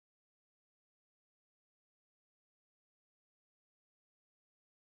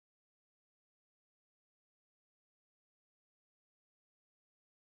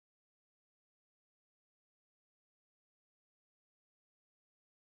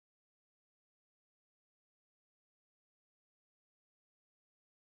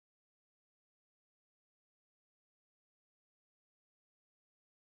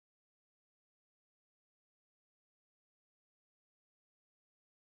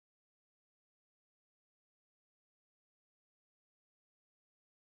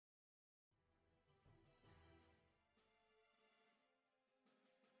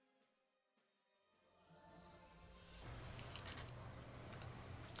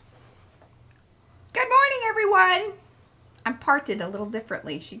everyone. I'm parted a little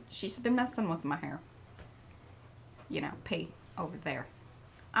differently. She's been messing with my hair. You know, P over there.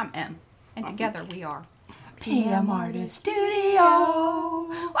 I'm M. And together we are PM Artist Studio.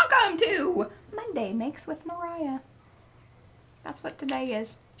 Welcome to Monday Makes with Mariah. That's what today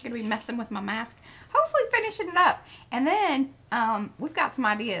is. I'm going to be messing with my mask. Hopefully finishing it up. And then we've got some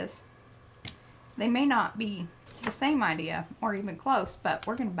ideas. They may not be the same idea or even close, but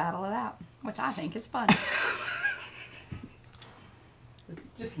we're going to battle it out, which I think is fun. You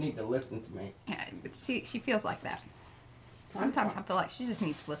just need to listen to me. Yeah, she feels like that. Sometimes I feel like she just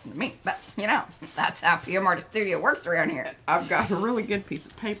needs to listen to me, but you know, that's how PM Artist Studio works around here. I've got a really good piece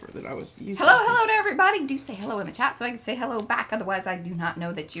of paper that I was using. Hello to everybody. Do say hello in the chat so I can say hello back. Otherwise, I do not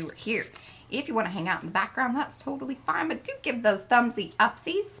know that you are here. If you want to hang out in the background, that's totally fine. But do give those thumbsy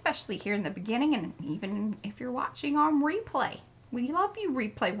upsies, especially here in the beginning, and even if you're watching on replay. We love you,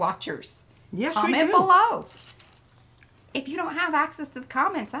 replay watchers. Yes, Comment we do. below. If you don't have access to the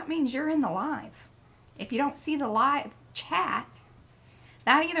comments, that means you're in the live. If you don't see the live chat,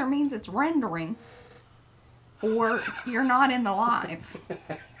 that either means it's rendering or you're not in the live.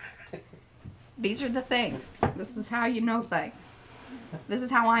 These are the things. This is how you know things. This is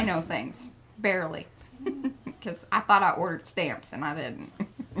how I know things. Barely. Because I thought I ordered stamps and I didn't.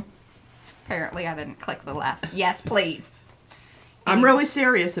 Apparently I didn't click the last yes please. I'm really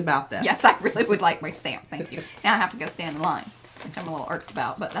serious about that. Yes, I really would like my stamp. Thank you. Now I have to go stand in line, which I'm a little irked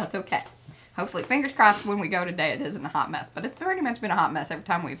about, but that's okay. Hopefully, fingers crossed, when we go today, it isn't a hot mess. But it's pretty much been a hot mess every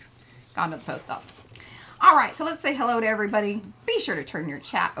time we've gone to the post office. All right, so let's say hello to everybody. Be sure to turn your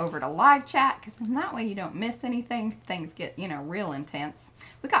chat over to live chat, because then that way you don't miss anything. Things get, you know, real intense.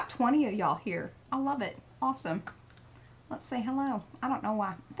 We got 20 of y'all here. I love it. Awesome. Let's say hello. I don't know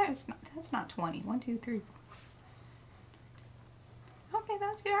why. That's not 20. 1, 2, 3. Okay,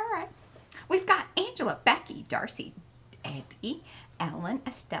 that's good. All right. We've got Angela, Becky, Darcy, Abby, Ellen,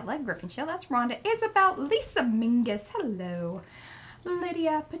 Estella, Griffinshield, that's Rhonda, Isabel, Lisa Mingus, hello,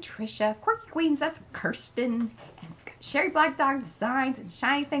 Lydia, Patricia, Quirky Queens, that's Kirsten, and we've got Sherry Black Dog Designs and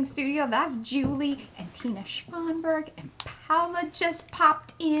Shiny Thing Studio, that's Julie, and Tina Schwanberg, and Paula just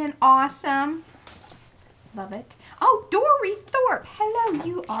popped in, awesome, love it. Oh, Dory Thorpe, hello,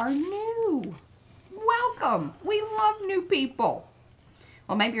 you are new, welcome, we love new people.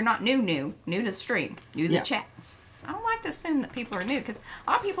 Well, maybe you're not new to the stream, new to the chat. I don't like to assume that people are new, because a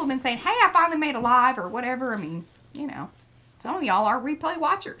lot of people have been saying, hey, I finally made a live or whatever. I mean, you know, some of y'all are replay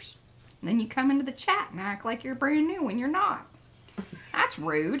watchers. And then you come into the chat and act like you're brand new when you're not. That's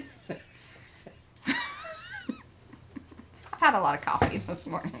rude. I've had a lot of coffee this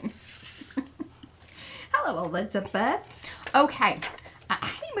morning. Hello, Elizabeth. Okay.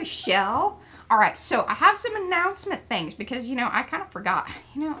 Hey, Michelle. All right, so I have some announcement things because, you know, I kind of forgot.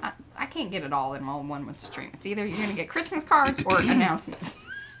 You know, I can't get it all in all one with the stream. It's either you're going to get Christmas cards or announcements.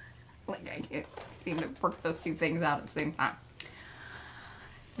 Like I can't seem to work those two things out at the same time.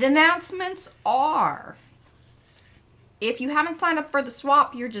 The announcements are, if you haven't signed up for the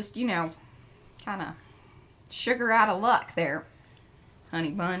swap, you're just, you know, kind of sugar out of luck there,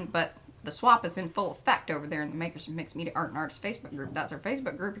 honey bun. But the swap is in full effect over there in the Makers of Mixed Media Art and Artists Facebook group. That's our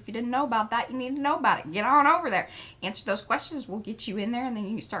Facebook group. If you didn't know about that, you need to know about it. Get on over there. Answer those questions. We'll get you in there, and then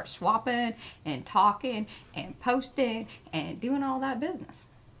you can start swapping and talking and posting and doing all that business.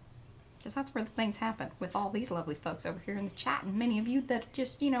 Because that's where the things happen with all these lovely folks over here in the chat, and many of you that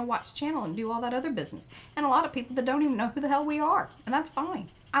just, you know, watch the channel and do all that other business. And a lot of people that don't even know who the hell we are. And that's fine.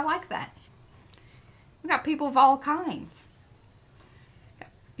 I like that. We got people of all kinds.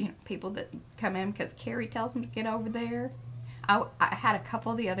 You know, people that come in because Carrie tells them to get over there. I had a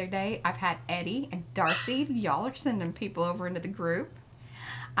couple the other day. I've had Eddie and Darcy. Y'all are sending people over into the group.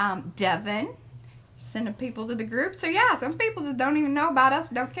 Devin, sending people to the group. So yeah, some people just don't even know about us,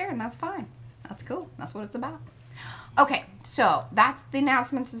 don't care, and that's fine. That's cool. That's what it's about. Okay, so that's the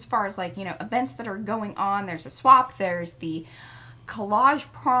announcements as far as, like, you know, events that are going on. There's a swap. There's the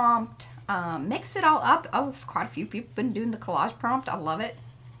collage prompt. Mix it all up. Oh, quite a few people have been doing the collage prompt. I love it.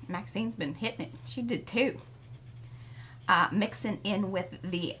 Maxine's been hitting it. She did too. Mixing in with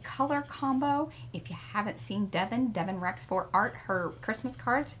the color combo. If you haven't seen Devin Rex for Art, her Christmas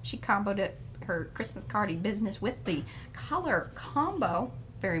cards, she comboed it, her Christmas cardy business with the color combo.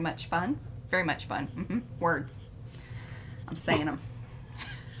 Very much fun. Very much fun. Words. I'm saying them.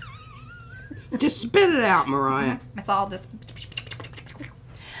 Just spit it out, Mariah. It's all just...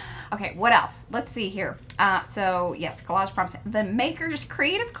 Okay, what else? Let's see here. So, yes, collage prompts. The Makers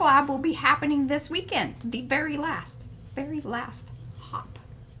Creative Collab will be happening this weekend. The very last hop.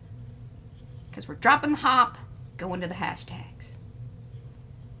 Because we're dropping the hop, going to the hashtags.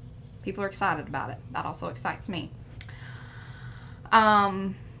 People are excited about it. That also excites me.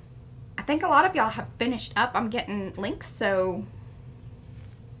 I think a lot of y'all have finished up. I'm getting links, so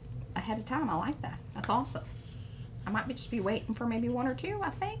ahead of time. I like that. That's awesome. I might just be waiting for maybe 1 or 2,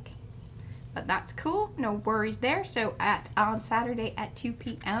 I think. But that's cool. No worries there. So on Saturday at 2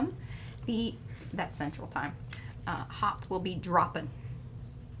 p.m., that's Central Time, Hop will be dropping.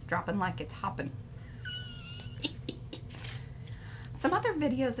 Dropping like it's hopping. Some other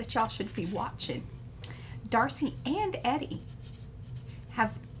videos that y'all should be watching. Darcy and Eddie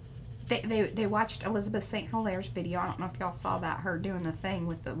have, they watched Elizabeth St. Hilaire's video. I don't know if y'all saw that, her doing the thing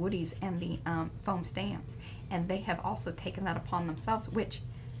with the woodies and the foam stamps. And they have also taken that upon themselves, which,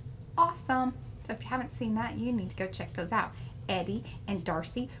 awesome. So if you haven't seen that, you need to go check those out. Eddie and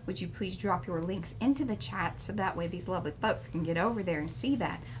Darcy, would you please drop your links into the chat so that way these lovely folks can get over there and see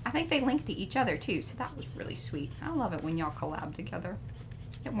that. I think they linked to each other too, so that was really sweet. I love it when y'all collab together.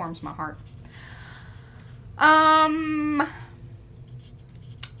 It warms my heart. I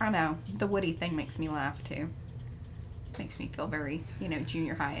know, the Woody thing makes me laugh too. Makes me feel very, you know,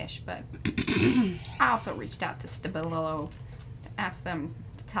 junior high-ish, but I also reached out to Stabilo to ask them,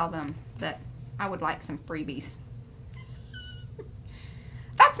 to tell them that I would like some freebies.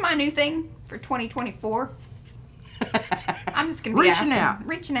 That's my new thing for 2024. I'm just going to be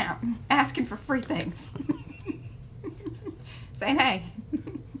reaching out, asking for free things. Saying, hey,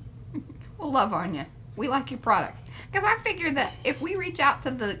 we'll love on you. We like your products. Because I figured that if we reach out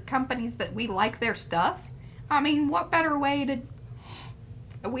to the companies that we like their stuff, I mean, what better way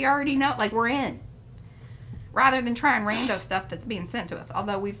to, we already know, like, we're in. Rather than trying rando stuff that's being sent to us.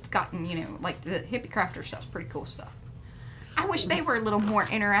 Although we've gotten, you know, like the Hippie Crafter stuff's pretty cool stuff. I wish they were a little more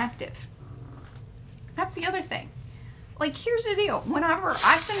interactive. That's the other thing. Like, here's the deal. Whenever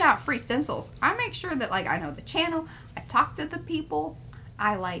I send out free stencils, I make sure that, like, I know the channel. I talk to the people.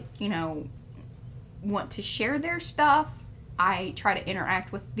 I, like, you know, want to share their stuff. I try to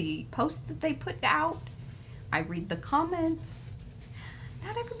interact with the posts that they put out. I read the comments.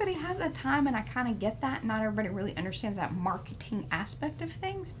 Not everybody has that time, and I kind of get that. Not everybody really understands that marketing aspect of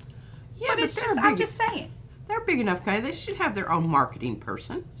things. Yeah, but it's just, I'm just saying. They're big enough, guy. They should have their own marketing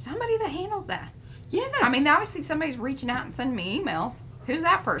person. Somebody that handles that. Yes. I mean, obviously somebody's reaching out and sending me emails. Who's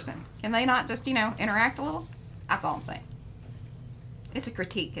that person? Can they not just, you know, interact a little? That's all I'm saying. It's a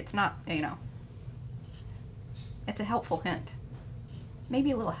critique. It's not, you know, it's a helpful hint.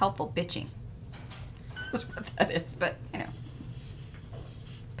 Maybe a little helpful bitching. That's what that is, but, you know.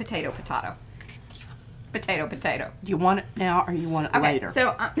 Potato, potato. Potato, potato. Do you want it now or you want it later?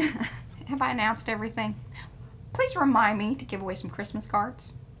 So, have I announced everything? Please remind me to give away some Christmas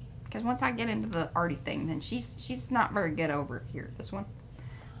cards. Because once I get into the arty thing, then she's not very good over here. This one.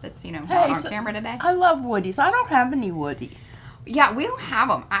 That's, you know, not on camera today. I love woodies. I don't have any woodies. Yeah, we don't have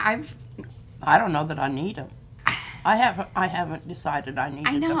them. I don't know that I need them. I haven't decided I need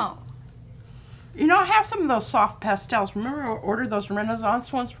them. I know. You know, I have some of those soft pastels. Remember I ordered those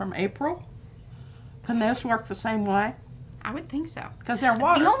Renaissance ones from April? Can those work the same way? I would think so. Because they're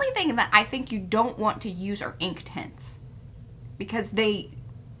water. The only thing that I think you don't want to use are ink tints. Because they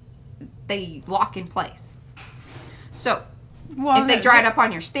lock in place. So, if they dried up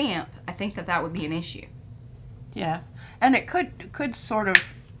on your stamp, I think that would be an issue. Yeah. And it could sort of,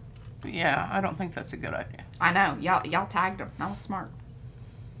 yeah, I don't think that's a good idea. I know. Y'all tagged them. That was smart.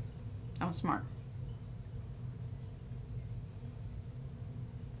 That was smart.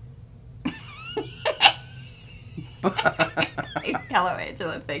 Hello,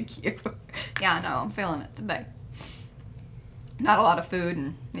 Angela. Thank you. Yeah, I know. I'm feeling it today. Not a lot of food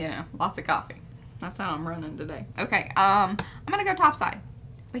and, you know, lots of coffee. That's how I'm running today. Okay, I'm going to go topside.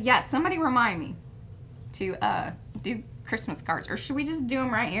 But yes, somebody remind me to do Christmas cards. Or should we just do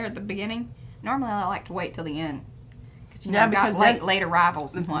them right here at the beginning? Normally, I like to wait till the end. Because, you know, I've got late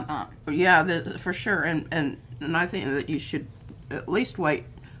arrivals and whatnot. Yeah, for sure. And I think that you should at least wait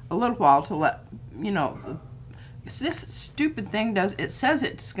a little while to let, you know, this stupid thing does, it says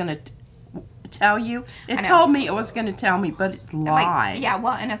it's going to tell you. It told me it was going to tell me, but it lied. Like, yeah,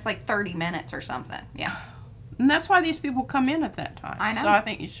 well, and it's like 30 minutes or something. Yeah. And that's why these people come in at that time. I know. So I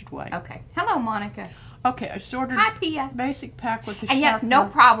think you should wait. Okay. Hello, Monica. Okay, I just ordered Hi, Pia. Basic pack with the And yes, no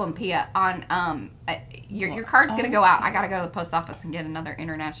problem, Pia. On your card's gonna go out. I gotta go to the post office and get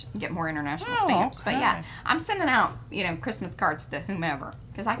more international stamps. Okay. But yeah, I'm sending out, you know, Christmas cards to whomever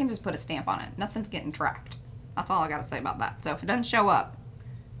because I can just put a stamp on it. Nothing's getting tracked. That's all I gotta say about that. So if it doesn't show up,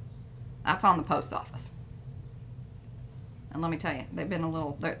 that's on the post office. And let me tell you, they've been a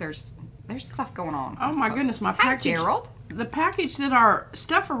little. There's stuff going on. Oh my goodness, my package. Hi, Gerald. The package that our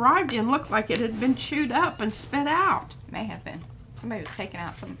stuff arrived in looked like it had been chewed up and spit out. May have been. Somebody was taking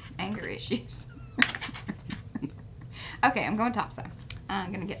out some anger issues. Okay, I'm going topside.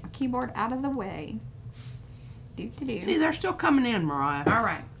 I'm going to get my keyboard out of the way. Do-do-do. See, they're still coming in, Mariah. All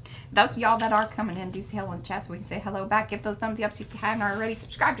right. Those of y'all that are coming in, do say hello in the chat so we can say hello back. Give those thumbs up if you haven't already.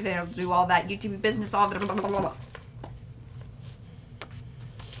 Subscribe to them. Do all that YouTube business, all that. Blah, blah, blah, blah.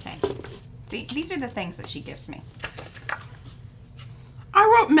 Okay. See, these are the things that she gives me. I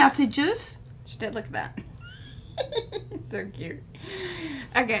wrote messages. She did. Look at that. So cute.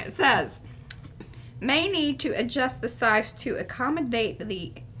 Okay, it says, may need to adjust the size to accommodate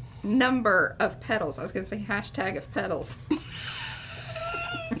the number of petals. I was going to say hashtag of petals.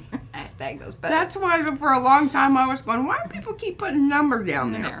 Hashtag those petals. That's why for a long time I was going, why do people keep putting number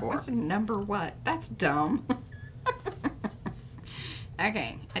down there for? What's a number what? That's dumb.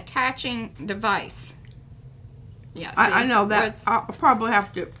 Okay, attaching device. Yeah, I know that. I'll probably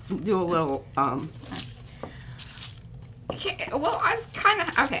have to do a little, Okay, well, I was kind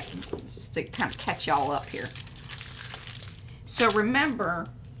of, okay, just to kind of catch y'all up here. So remember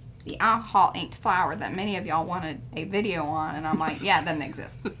the alcohol inked flower that many of y'all wanted a video on, and I'm like, yeah, it doesn't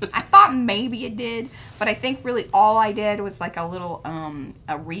exist. I thought maybe it did, but I think really all I did was like a little,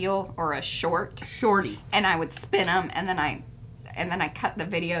 a reel or a shorty, and I would spin them, and then I cut the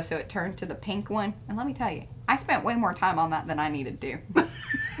video so it turned to the pink one. And let me tell you, I spent way more time on that than I needed to.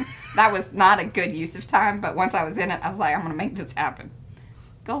 That was not a good use of time, but once I was in it, I was like, I'm going to make this happen.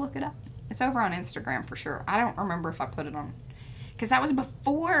 Go look it up. It's over on Instagram for sure. I don't remember if I put it on, because that was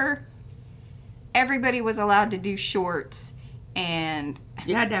before everybody was allowed to do shorts, and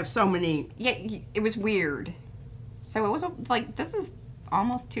you had to have so many. Yeah, it was weird. So it was like, this is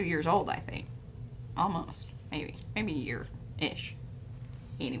almost 2 years old, I think. Almost. Maybe a year-ish.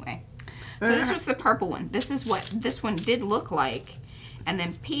 Anyway. So this was the purple one. This is what this one did look like. And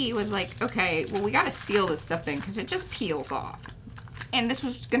then P was like, okay, well, we got to seal this stuff in because it just peels off. And this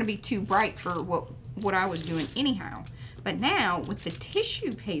was going to be too bright for what I was doing anyhow. But now, with the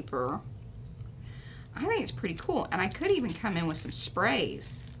tissue paper, I think it's pretty cool. And I could even come in with some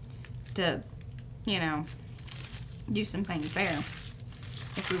sprays to, you know, do some things there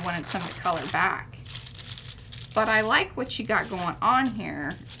if we wanted some to color back. But I like what she got going on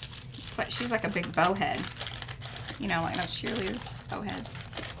here. It's like she's like a big bowhead. You know, like those cheerleader bowheads.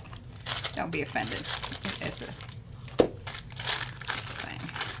 Don't be offended. It's a thing.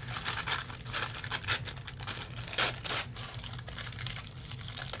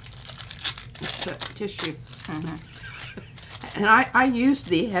 It's a tissue. And I used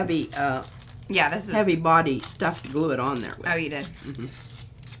the heavy, yeah, this is heavy body stuff to glue it on there with. Oh, you did?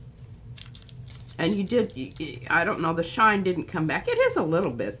 And you did, I don't know, the shine didn't come back. It is a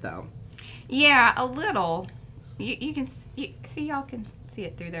little bit, though. Yeah, a little. You can see, y'all can see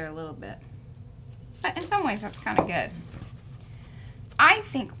it through there a little bit. But in some ways, that's kind of good. I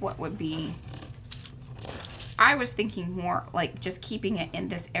think what would be, I was thinking more like just keeping it in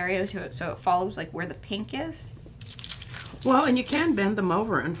this area so it follows like where the pink is. Well, and you can bend them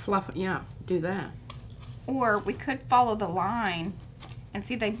over and fluff it. Yeah, do that. Or we could follow the line and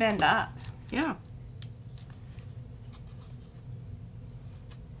see they bend up. Yeah.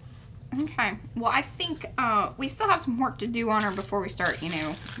 Okay. Well, I think we still have some work to do on her before we start, you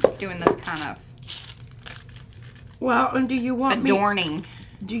know, doing this kind of well, and do you want adorning.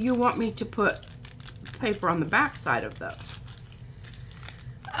 Do you want me to put paper on the back side of those?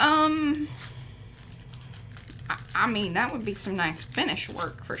 I mean, that would be some nice finish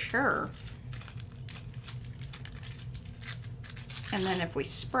work for sure. And then if we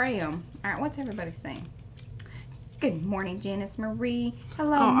spray them, all right, what's everybody saying? Good morning, Janice Marie.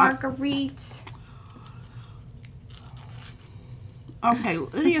 Hello, Marguerite. Okay,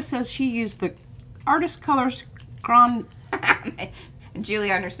 Lydia says she used the Artist Colors Grand.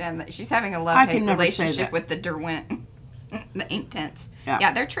 Julie understands that she's having a love-hate relationship with the Derwent, the Inktense.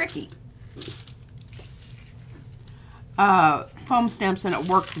 Yeah, they're tricky. Foam stamps, and it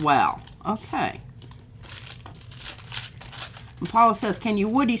worked well. Okay. And Paula says, can you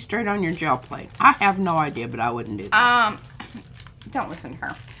woody straight on your gel plate? I have no idea, but I wouldn't do that. Don't listen to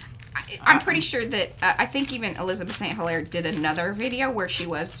her. I'm pretty sure that, I think even Elizabeth St. Hilaire did another video where she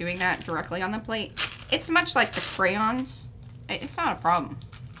was doing that directly on the plate. It's much like the crayons. It's not a problem.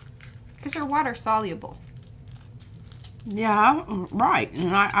 Because they're water soluble. Yeah, right.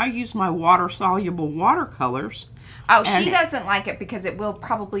 And I use my water soluble watercolors. Oh, she doesn't like it because it will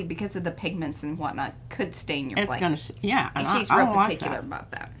probably, because of the pigments and whatnot, could stain your plate. Yeah. And she's real particular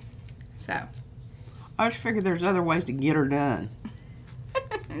about that. So. I just figured there's other ways to get her done.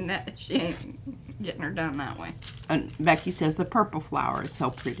 And that she ain't getting her done that way. And Becky says the purple flower is so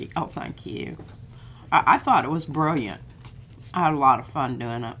pretty. Oh, thank you. I thought it was brilliant. I had a lot of fun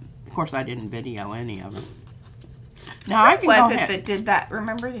doing it. Of course, I didn't video any of it. Now I Who can was go it ahead. that did that?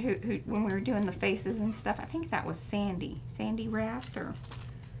 Remember who when we were doing the faces and stuff? I think that was Sandy. Sandy Rath or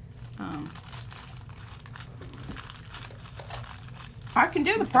I can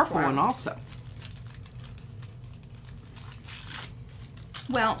do the purple one also.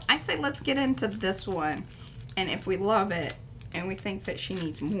 Well, I say let's get into this one, and if we love it and we think that she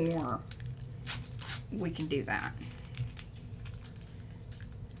needs more, we can do that.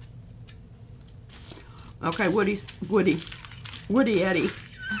 Okay, Woody, Eddie.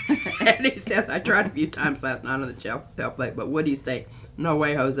 Eddie says, I tried a few times last night on the shelf plate, but Woody say, no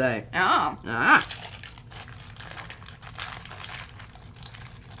way, Jose. Oh. Ah.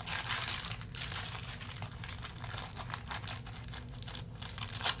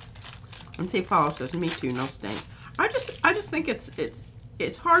 And see, Paula says, me too, no stains. I just think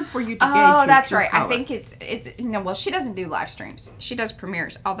it's hard for you to gauge Oh, your that's true right. color. I think it's no. Well, she doesn't do live streams. She does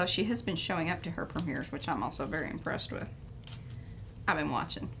premieres. Although she has been showing up to her premieres, which I'm also very impressed with. I've been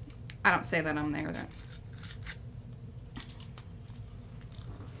watching. I don't say that I'm there though.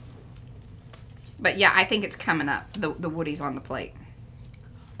 But yeah, I think it's coming up. The Woody's on the plate.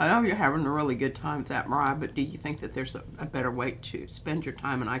 I know you're having a really good time with that, Mariah, but do you think that there's a better way to spend your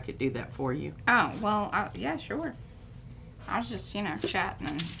time and I could do that for you? Oh, well, yeah, sure. I was just, you know, chatting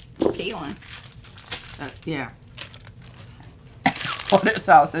and peeling. Yeah. What it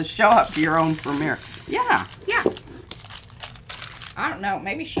says, show up to your own premiere. Yeah. Yeah. I don't know.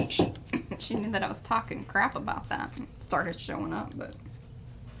 Maybe she she knew that I was talking crap about that and started showing up, but,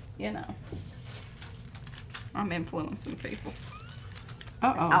 you know. I'm influencing people.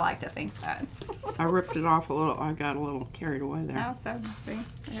 Uh-oh. I like to think that. I ripped it off a little. I got a little carried away there. Oh, so, see,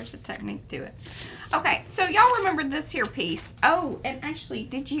 there's a technique to it. Okay, so y'all remember this here piece. Oh, and actually,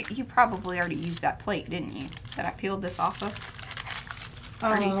 you probably already used that plate, didn't you? That I peeled this off of?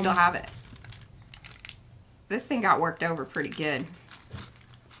 Or do you still have it? This thing got worked over pretty good.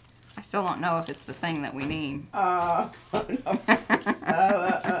 I still don't know if it's the thing that we need. I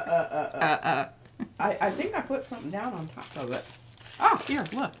think I put something down on top of it. Oh, here,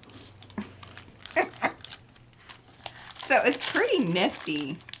 look. So it's pretty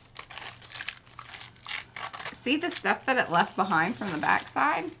nifty. See the stuff that it left behind from the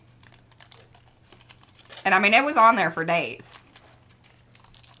backside? And I mean, it was on there for days.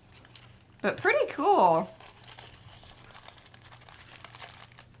 But pretty cool.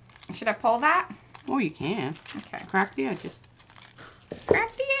 Should I pull that? Oh, you can. Okay. Crack the edges.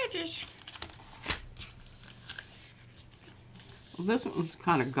 Crack the edges. Well, this one's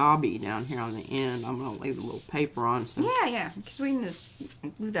kind of gobby down here on the end. I'm going to leave a little paper on. So. Yeah, because we can just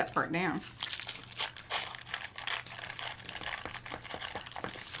glue that part down.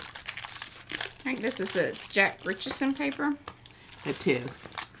 I think this is the Jack Richardson paper. It is.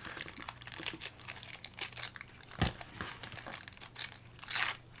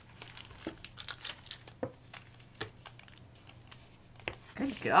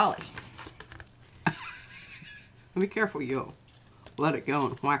 Good golly. Be careful, you'll let it go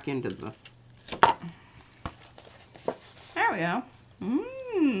and whack into the... There we go.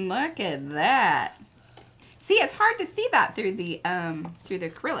 Look at that. See, it's hard to see that through the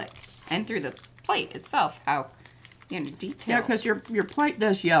acrylic and through the plate itself, how, you know, detailed. Yeah, because your plate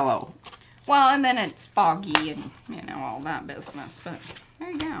does yellow. Well, and then it's foggy and, you know, all that business. But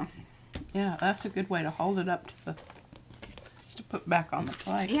there you go. Yeah, that's a good way to hold it up to the... just to put back on the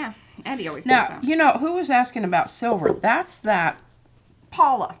plate. Yeah, Eddie always does Now, that. you know, who was asking about silver? That's that...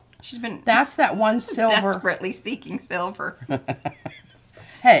 Paula. She's been That's that one silver... desperately seeking silver.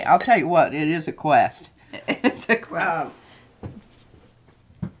 Hey, I'll tell you what, it is a quest. It's a quest.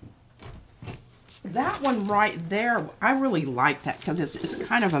 That one right there, I really like that because it's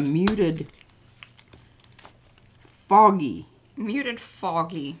kind of a muted, foggy Muted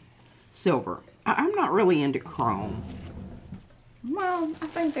foggy. silver. I'm not really into chrome. Well, I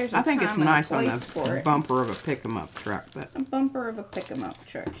think there's a I think it's time and a nice on place for the it. bumper of a pick-em-up truck, but A bumper of a pick-em-up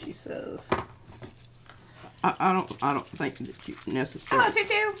truck, she says. I don't think that you necessarily...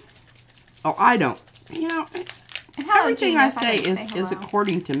 Hello, Tutu. Oh, I don't. You know, And hello, everything Gina, I if say didn't is hello.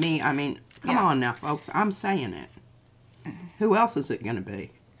 according to me. I mean, come Yeah. on now, folks. I'm saying it. Who else is it going to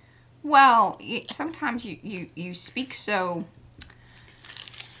be? Well, sometimes you speak so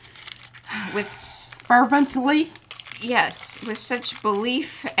with Fervently? yes, with such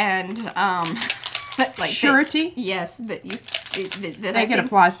belief and like Surety? that, yes, that you that I I think it think,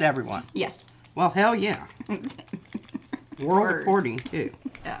 applies to everyone. yes. Well, hell yeah. World Words. according, too.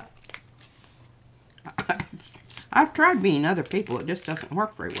 Yeah. I've tried being other people. It just doesn't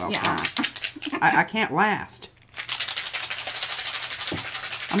work very well Yeah. for me. I can't last.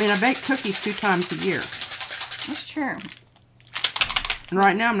 I mean, I bake cookies 2 times a year. That's true. And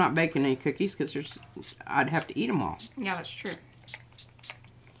right now I'm not baking any cookies because I'd have to eat them all. Yeah, that's true.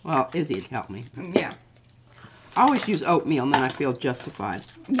 Well, Izzy'd help me. Yeah. I always use oatmeal and then I feel justified.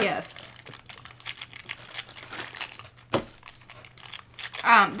 Yes.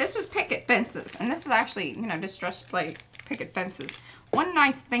 This was picket fences, and this is actually, you know, distressed plate picket fences. One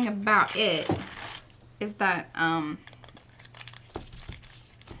nice thing about it is that, I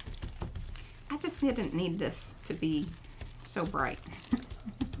just didn't need this to be so bright.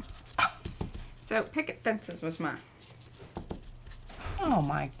 So, picket fences was my... Oh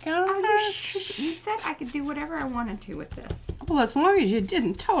my gosh. You said I could do whatever I wanted to with this. Well, as long as you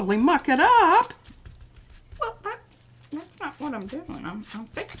didn't totally muck it up. Well, that's not what I'm doing. I'm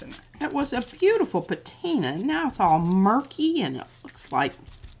fixing it. It was a beautiful patina. Now it's all murky and it looks like...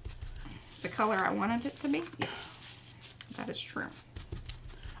 The color I wanted it to be? Yes. That is true.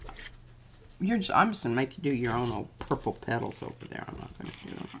 I'm just going to make you do your own old purple petals over there. I'm not going to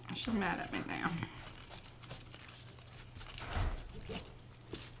do them. She's mad at me now.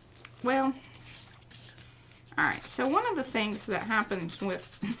 Well, alright, so one of the things that happens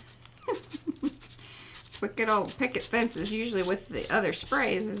with with good old picket fences, usually with the other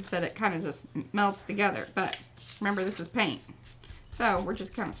sprays, is that it kind of just melts together. But remember, this is paint. So we're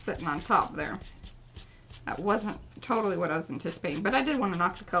just kind of sitting on top there. That wasn't totally what I was anticipating, but I did want to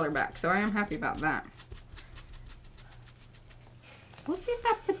knock the color back, so I am happy about that. We'll see if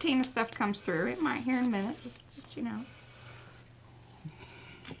that patina stuff comes through. It might here in a minute. Just you know.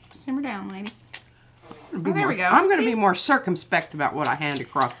 Simmer down, lady. Oh, there we go. I'm going to be more circumspect about what I hand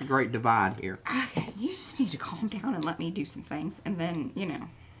across the Great Divide here. Okay, you just need to calm down and let me do some things, and then, you know.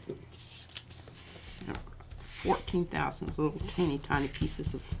 14,000 little teeny tiny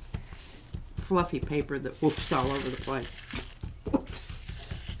pieces of fluffy paper that whoops all over the place. Whoops.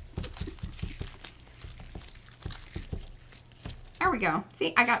 There we go.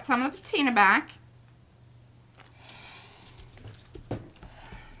 See, I got some of the patina back.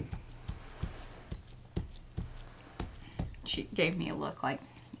 She gave me a look like,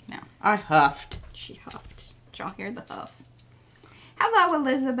 you know. I huffed. She huffed. Did y'all hear the huff? Hello,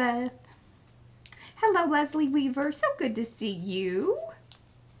 Elizabeth. Hello, Leslie Weaver. So good to see you.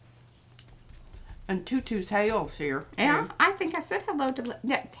 And Tutu's Hale's here. Yeah, I think I said hello to...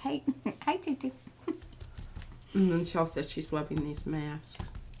 Hey, hi, Tutu. And then Shell said she's loving these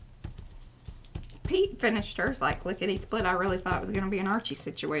masks. Pete finished hers like lickety-split. I really thought it was going to be an Archie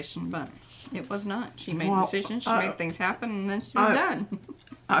situation, but it was not. She made decisions, she made things happen, and then she was done.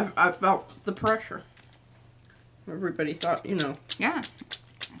 I felt the pressure. Everybody thought, you know. Yeah.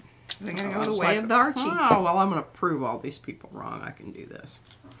 They're going to go the way of the Archie. Oh, well, I'm going to prove all these people wrong. I can do this.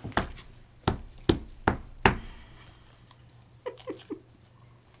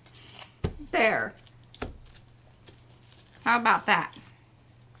 There. How about that?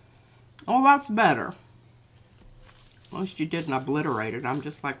 Oh, that's better. At least you didn't obliterate it. I'm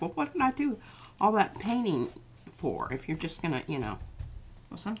just like, well, what did I do all that painting for if you're just going to, you know.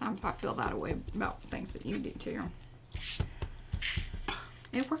 Well, sometimes I feel that way about things that you do, too.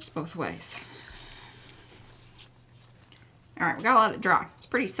 It works both ways. Alright, we gotta let it dry. It's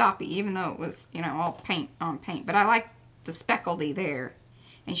pretty soppy, even though it was, you know, all paint on paint. But I like the speckledy there.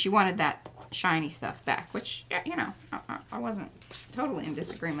 And she wanted that shiny stuff back, which, you know, I wasn't totally in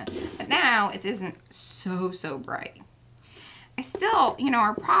disagreement. But now it isn't so bright. I still, you know,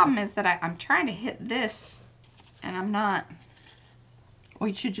 our problem is that I'm trying to hit this, and I'm not. Well,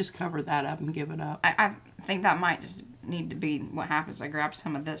 you should just cover that up and give it up. I think that might just need to be what happens. I grab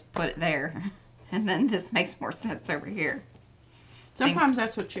some of this, put it there, and then this makes more sense over here. Sometimes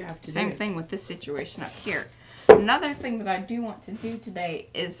that's what you have to do. Same thing with this situation up here. Another thing that I do want to do today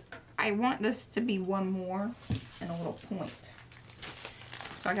is I want this to be one more and a little point.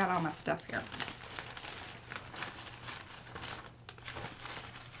 So I got all my stuff here.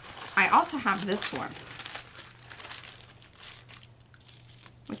 I also have this one,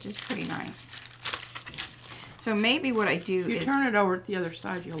 which is pretty nice. So maybe what I do is... You turn it over to the other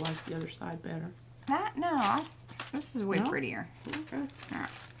side, you'll like the other side better. That? No, this is way prettier. Okay. All right.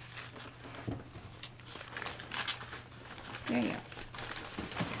 There you go.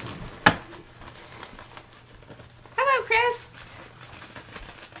 Hello, Chris.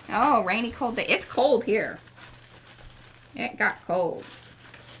 Oh, rainy, cold day. It's cold here. It got cold.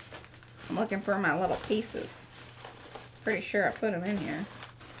 I'm looking for my little pieces. Pretty sure I put them in here.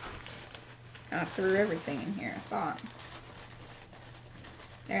 I threw everything in here, I thought.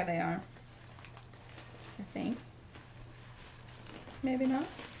 There they are. I think. Maybe not.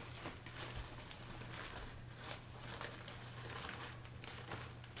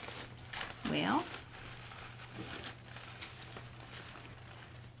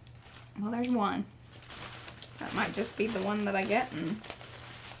 Well, there's one. That might just be the one that I get, and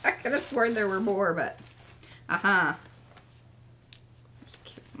I could have sworn there were more, but there's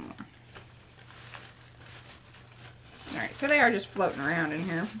more. Alright, so they are just floating around in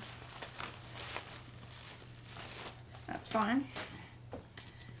here. That's fine.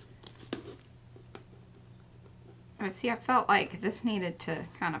 But see, I felt like this needed to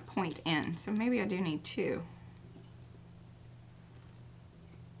kind of point in, so maybe I do need two.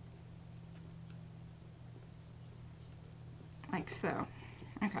 Like so.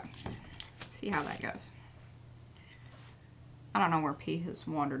 Okay. See how that goes. I don't know where P has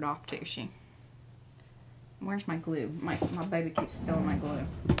wandered off to. Where's my glue? My baby keeps stealing my glue.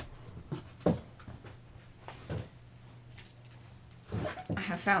 I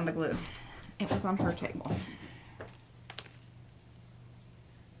have found the glue. It was on her table.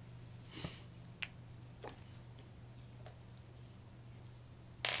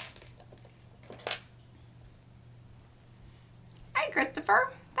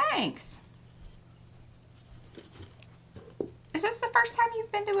 Christopher, thanks. Is this the first time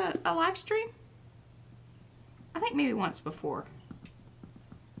you've been to a live stream? I think maybe once before.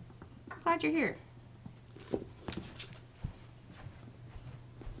 I'm glad you're here.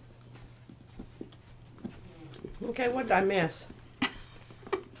 Okay, what did I miss?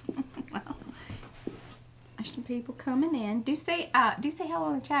 Well, there's some people coming in. Do say hello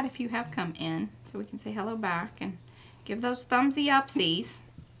in the chat if you have come in, so we can say hello back and give those thumbsy upsies.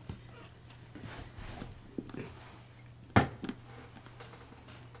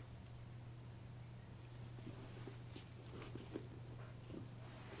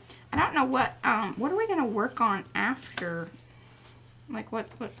 I don't know what are we gonna work on after? Like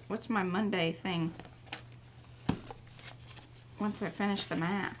what's my Monday thing? Once I finish the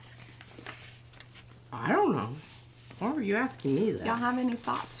mask. I don't know. Why are you asking me that? Y'all have any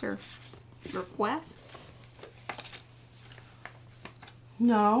thoughts or requests?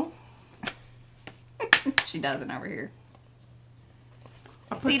 No. She doesn't over here.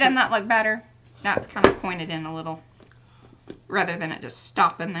 See, doesn't that look better? Now it's kind of pointed in a little, rather than it just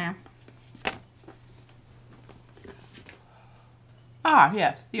stopping there. Ah,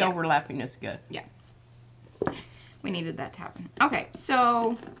 yes. The overlapping is good. Yeah. We needed that to happen. Okay,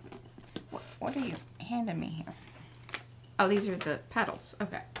 so what are you handing me here? Oh, these are the petals.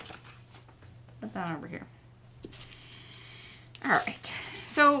 Okay. Put that over here. All right.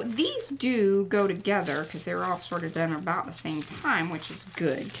 So these do go together because they're all sort of done about the same time, which is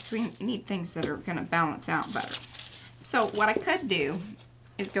good because we need things that are going to balance out better. So what I could do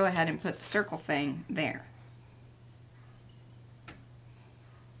is go ahead and put the circle thing there.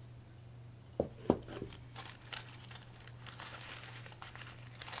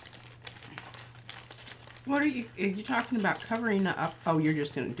 What are you talking about covering up? Oh, you're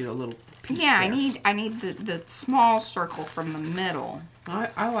just going to do a little piece Yeah, there. I need the small circle from the middle.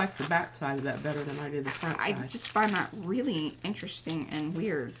 I like the back side of that better than I did the front side. I just find that really interesting and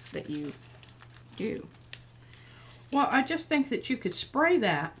weird that you do. Well, I just think that you could spray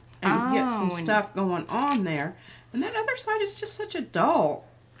that and get some stuff going on there. And that other side is just such a dull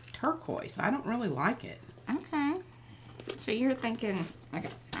turquoise. I don't really like it. Okay. So you're thinking, okay.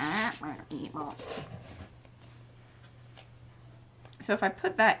 So if I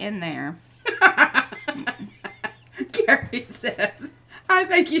put that in there. Gary says, I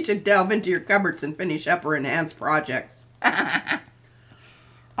think you should delve into your cupboards and finish up or enhance projects. I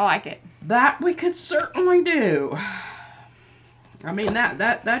like it. That we could certainly do. I mean,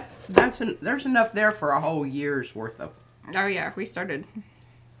 there's enough there for a whole year's worth of. Oh yeah, we started.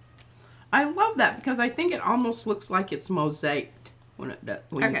 I love that because I think it almost looks like it's mosaiced when it does,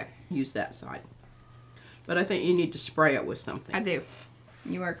 when you use that side. But I think you need to spray it with something. I do.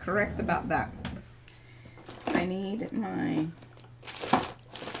 You are correct about that. I need my.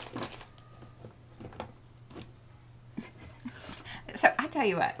 So I tell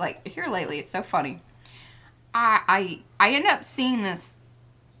you what, like here lately, it's so funny. I end up seeing this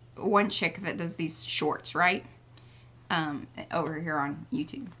one chick that does these shorts, right? Over here on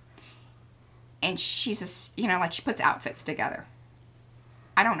YouTube. And she's like she puts outfits together.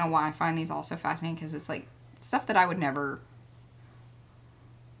 I don't know why I find these all so fascinating because it's like stuff that I would never.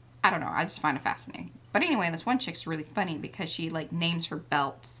 I don't know. I just find it fascinating. But anyway, this one chick's really funny because she like names her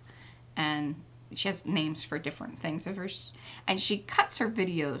belts and she has names for different things of hers, and she cuts her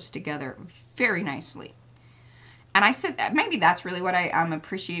videos together very nicely. And I said that maybe that's really what I'm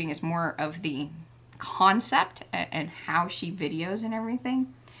appreciating is more of the concept and how she videos and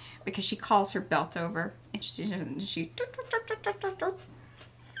everything, because she calls her belt over and she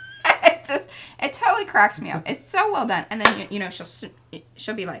It totally cracks me up. It's so well done. And then, you know,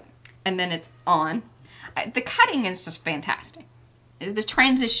 she'll be like, and then it's on. The cutting is just fantastic. The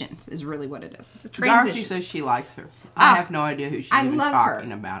transitions is really what it is. The transitions. Dorothy says she likes her. I have no idea who she's even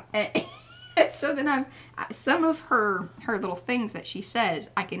talking about. So then some of her little things that she says,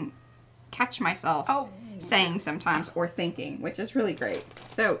 I can catch myself saying sometimes or thinking, which is really great.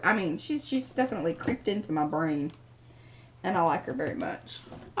 So, I mean, she's definitely creeped into my brain, and I like her very much.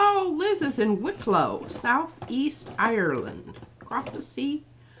 Oh, Liz is in Wicklow, Southeast Ireland. Across the sea.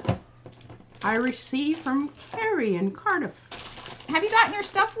 Irish Sea from Kerry in Cardiff. Have you gotten your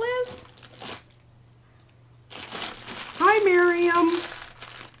stuff, Liz? Hi, Miriam.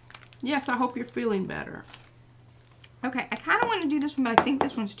 Yes, I hope you're feeling better. Okay, I kind of want to do this one, but I think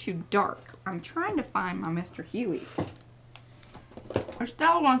this one's too dark. I'm trying to find my Mr. Huey's.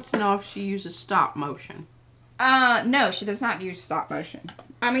 Stella wants to know if she uses stop motion. No, she does not use stop motion.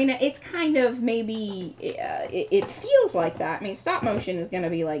 I mean, it's kind of maybe, it feels like that. I mean, stop motion is going to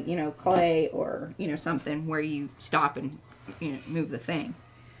be like, you know, clay or, you know, something where you stop and, you know, move the thing.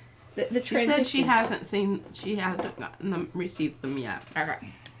 The transition. She said she hasn't gotten them, received them yet.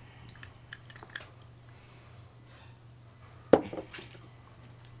 Okay.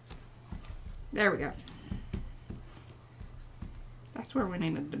 There we go. That's where we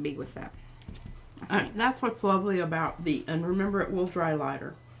needed to be with that. Okay. That's what's lovely about and remember it will dry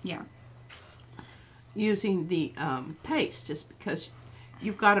lighter. Yeah. Using the paste is because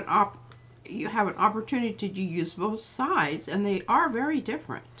you've got you have an opportunity to use both sides, and they are very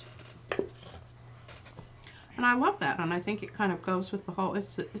different. And I love that, and I think it kind of goes with the whole.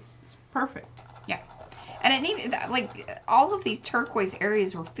 It's perfect. Yeah, and it needed like all of these turquoise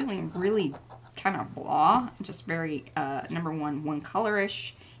areas were feeling really kind of blah, just very number one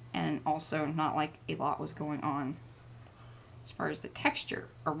colorish, and also not like a lot was going on as far as the texture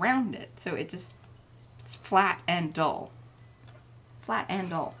around it. So it's flat and dull. Flat and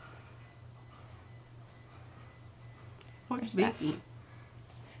dull. What's beeping?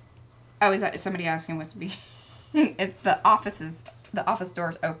 Oh, is that somebody asking what's beeping? It's the office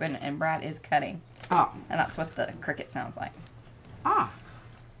door's open and Brad is cutting. Oh. And that's what the cricket sounds like. Ah.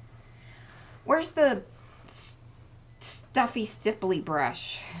 Where's the stuffy stipply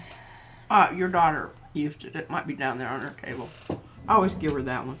brush? Your daughter used it. It might be down there on her table. I always give her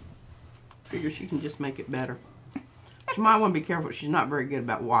that one. Figure she can just make it better. She might want to be careful. She's not very good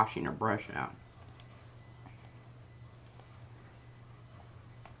about washing her brush out.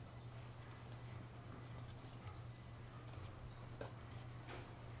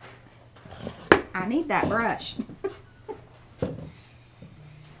 I need that brush.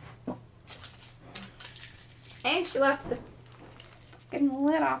 And she left the fucking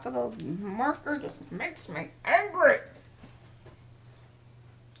lid off of the marker. Just makes me angry.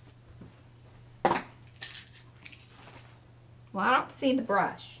 Well, I don't see the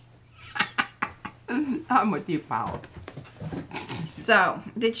brush. I'm with you, Paula. So,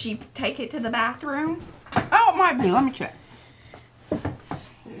 did she take it to the bathroom? Oh, it might be. Let me check.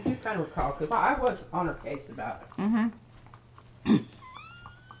 You kind of recall, because I was on her case about it. Mm-hmm.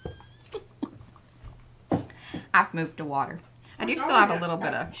 I've moved to water. I do still have a little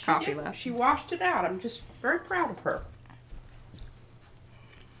bit of coffee left. She washed it out. I'm just very proud of her.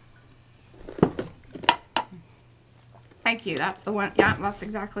 Thank you. That's the one. Yeah, that's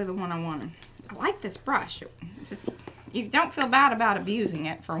exactly the one I wanted. I like this brush. You don't feel bad about abusing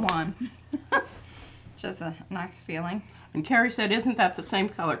it, for one. Just a nice feeling. And Carrie said, "Isn't that the same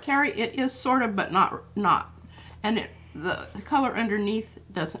color?" Carrie, it is sort of, but not. And the color underneath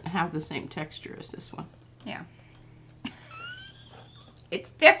doesn't have the same texture as this one. Yeah. It's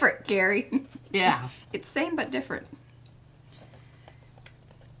different, Carrie. Yeah. It's same but different.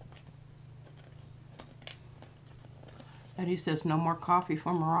 Eddie says, "No more coffee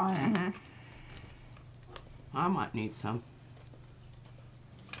for Mariah." Mm-hmm. I might need some.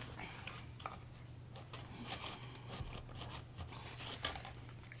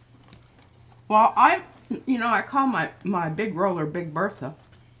 Well, I call my big roller Big Bertha.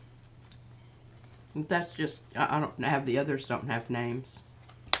 That's just, I don't have, the others don't have names.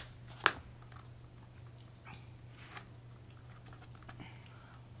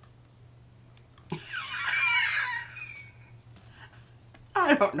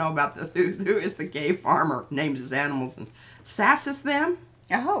 I don't know about this. Who is the gay farmer, names his animals and sasses them?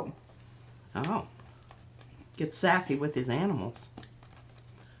 Oh. Oh. Gets sassy with his animals.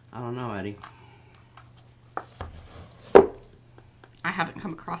 I don't know, Eddie. I haven't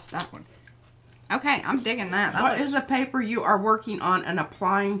come across that one. Okay, I'm digging that. What is the paper you are working on and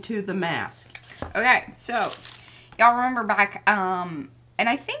applying to the mask? Okay, so y'all remember back, and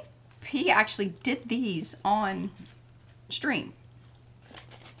I think P actually did these on stream.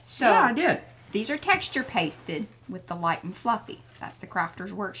 So yeah, I did. These are texture pasted with the light and fluffy. That's the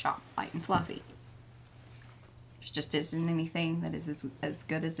Crafter's Workshop, light and fluffy. There just isn't anything that is as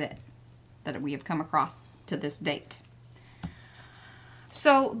good as it that we have come across to this date.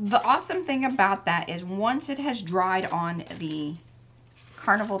 So the awesome thing about that is once it has dried on the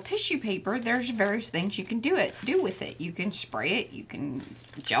Carnival tissue paper, there's various things you can do with it. You can spray it, you can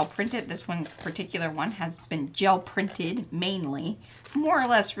gel print it. This one particular one has been gel printed mainly, more or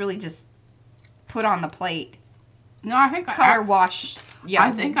less really just put on the plate. No, I think color wash. Yeah,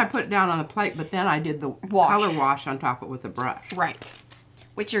 I think I put it down on the plate, but then I did the color wash on top of it with a brush. Right,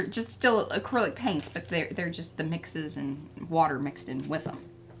 which are just still acrylic paints, but they're just the mixes and water mixed in with them.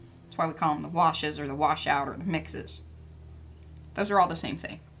 That's why we call them the washes or the washout or the mixes. Those are all the same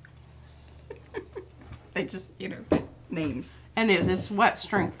thing. They just, you know, names. And it's wet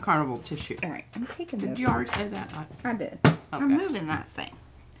strength Carnival tissue. All right, I'm taking Did you already say that? I did. Okay. I'm moving that thing.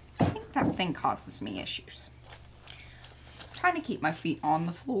 I think that thing causes me issues. I'm trying to keep my feet on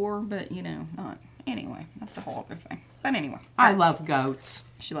the floor, but, you know, not. Anyway, that's a whole other thing. But anyway. I love goats.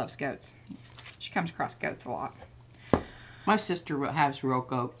 She loves goats. She comes across goats a lot. My sister has real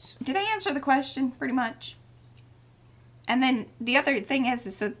goats. Did I answer the question, pretty much? And then the other thing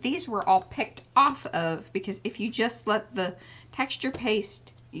is so these were all picked off of, because if you just let the texture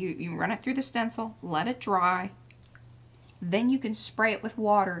paste, you run it through the stencil, let it dry, then you can spray it with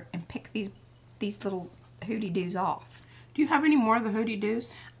water and pick these little hootie-doos off. Do you have any more of the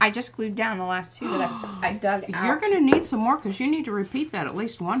hootie-doos? I just glued down the last two that I dug out. You're going to need some more because you need to repeat that at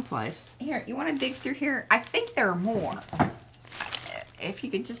least one place. Here, you want to dig through here? I think there are more. If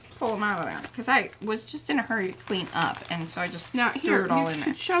you could just pull them out of there. Because I was just in a hurry to clean up, and so I just threw it all in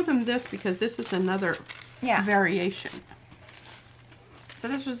there. Show them this because this is another variation. So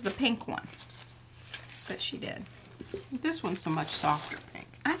this was the pink one that she did. This one's a much softer pink.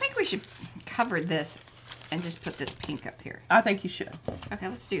 I think we should cover this and just put this pink up here. I think you should. Okay,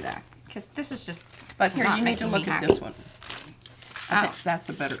 let's do that. Because this is just. But here, you need to look at this one. I think that's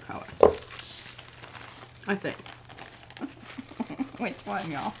a better color. I think. Which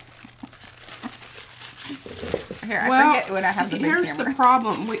one, y'all? Here, I forget when I have the big camera. Here's the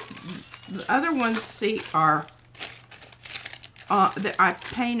problem. The other ones, see, are that I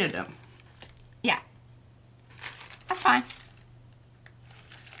painted them. Yeah, that's fine.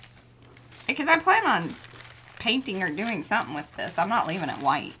 Because I plan on painting or doing something with this. I'm not leaving it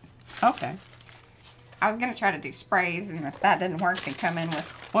white. Okay. I was gonna try to do sprays, and if that didn't work, then come in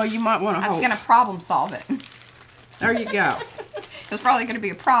with. Well, you might want to. I was gonna problem solve it. There you go. It's probably going to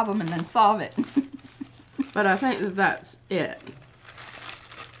be a problem and then solve it. But I think that's it.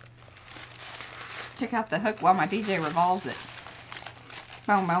 Check out the hook while my DJ revolves it.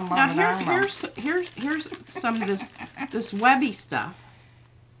 Boom, boom, boom, now boom, here's some of this webby stuff.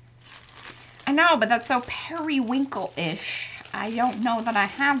 I know, but that's so periwinkle-ish. I don't know that I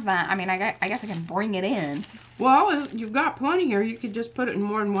have that. I mean, I guess I can bring it in. Well, you've got plenty here. You could just put it in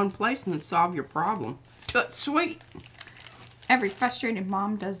more than one place and then solve your problem. Toot sweet. Every frustrated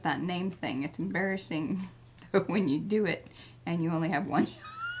mom does that name thing. It's embarrassing when you do it and you only have one.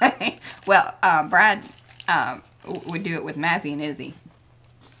 Well, Brad would do it with Mazzy and Izzy.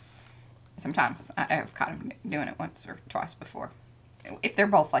 Sometimes. I've caught him doing it once or twice before. If they're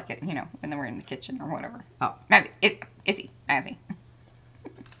both like it, you know, when they were in the kitchen or whatever. Oh. Mazzy, Izzy, Mazzy.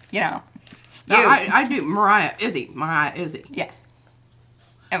 You know. No, I do Mariah, Izzy. Yeah.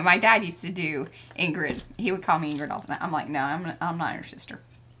 And my dad used to do Ingrid. He would call me Ingrid all the time. I'm like, no, I'm not your sister.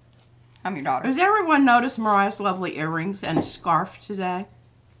 I'm your daughter. Does everyone notice Mariah's lovely earrings and scarf today?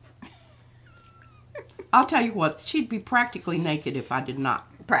 I'll tell you what, she'd be practically naked if I did not.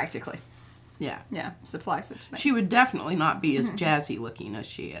 Practically. Yeah. Yeah, supply such things. She would definitely not be as jazzy looking as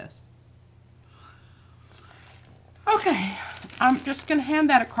she is. Okay, I'm just going to hand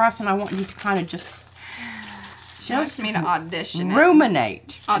that across and I want you to kind of just... She wants me to audition it.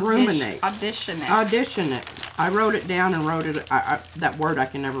 Ruminate. Audition it. Audition it. I wrote it down and wrote it. That word I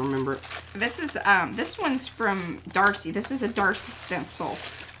can never remember. This is this one's from Darcy. This is a Darcy stencil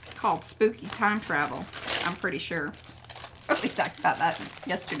called Spooky Time Travel. I'm pretty sure. We talked about that in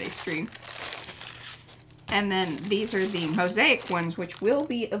yesterday's stream. And then these are the mosaic ones, which will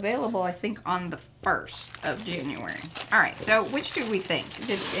be available, I think, on the 1st of January. All right. So which do we think?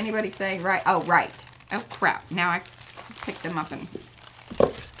 Did anybody say right? Oh, right. Oh, crap. Now I picked them up and...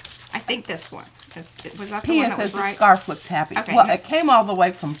 I think this one. Was that the one that was right? The scarf looks happy. Okay. Well, it came all the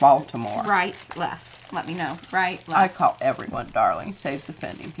way from Baltimore. Right, left. Let me know. Right, left. I call everyone darling. Saves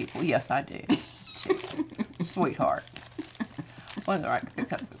offending people. Yes, I do. Sweetheart. Wasn't the right pick.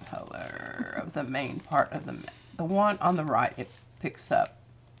 look at the color of the main part of the one on the right. It picks up.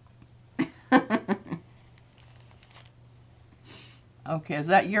 Okay, is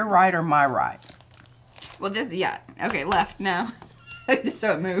that your right or my right? Well, this, yeah. Okay, left now.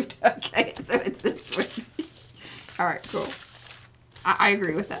 So it moved. Okay, so it's this way. All right, cool. I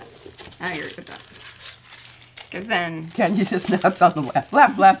agree with that. I agree with that. Because then... Can you just, now it's on the left.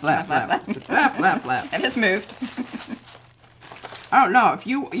 Left, left, left, left. Left, left, left. And it's moved. I don't know. If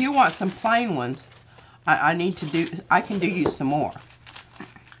you want some plain ones, I can do you some more.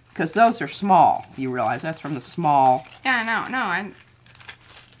 Because those are small. You realize that's from the small. Yeah, no,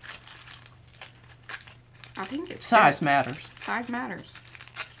 I think it's size good. matters. Size matters.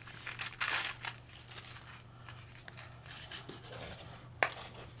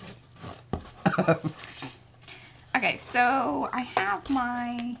 Okay, so I have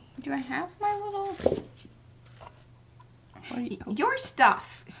my... Do I have my little... Your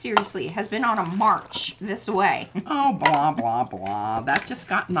stuff, seriously, has been on a march this way. Oh, blah, blah, blah. That just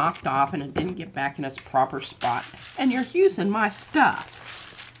got knocked off and it didn't get back in its proper spot. And you're using my stuff.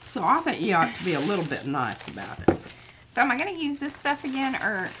 So I think you ought to be a little bit nice about it. So am I going to use this stuff again?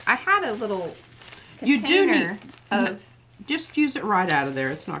 Or I had a little container. You do need... of... Just use it right out of there.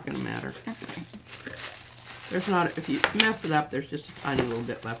 It's not going to matter. Okay. There's not... If you mess it up, there's just a tiny little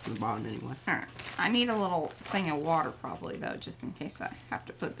bit left in the bottom anyway. Alright. I need a little thing of water probably, though, just in case I have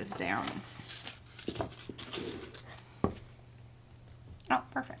to put this down. Oh,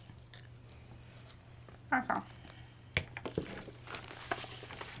 perfect. Okay.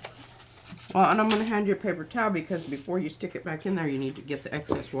 Well, and I'm going to hand you a paper towel because before you stick it back in there, you need to get the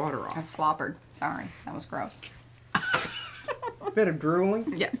excess water off. I slobbered. Sorry. That was gross. A bit of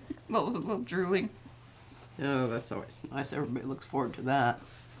drooling? Yeah. A little drooling. Oh, that's always nice. Everybody looks forward to that.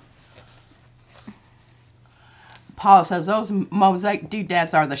 Paula says, those mosaic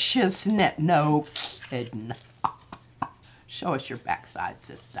doodads are the shiznit. No kidding. Show us your backside,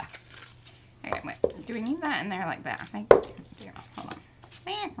 sister. Okay, wait. Do we need that in there like that? I think. Yeah, hold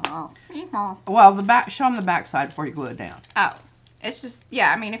on. Well, the back. Show them the backside before you glue it down. Oh. It's just,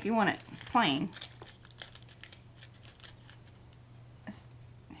 yeah, I mean, if you want it plain. This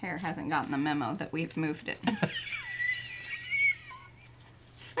hair hasn't gotten the memo that we've moved it.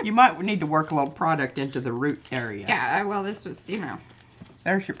 You might need to work a little product into the root area. Yeah, well, this was, you know.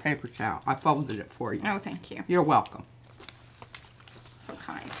 There's your paper towel. I folded it for you. Oh, thank you. You're welcome. So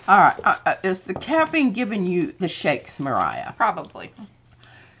kind. All right. Is the caffeine giving you the shakes, Mariah? Probably.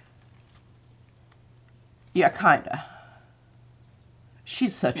 Yeah, kind of.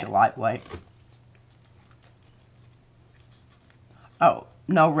 She's such a lightweight. Oh,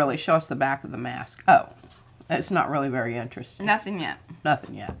 no, really. Show us the back of the mask. Oh, it's not really very interesting. Nothing yet.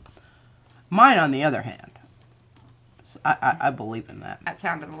 Nothing yet. Mine, on the other hand, so I believe in that. That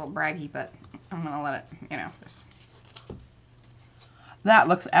sounded a little braggy, but I'm going to let it, you know. Just... That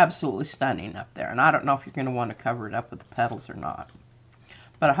looks absolutely stunning up there. And I don't know if you're going to want to cover it up with the petals or not.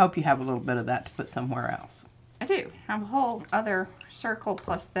 But I hope you have a little bit of that to put somewhere else. I do. I have a whole other circle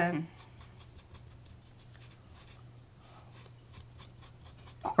plus then.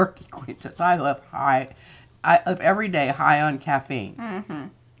 Quirky Queen says, I live every day high on caffeine. Mm-hmm.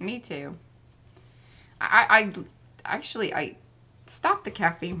 Me too. I actually stopped the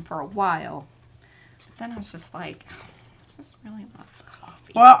caffeine for a while. But then I was just like, I just really love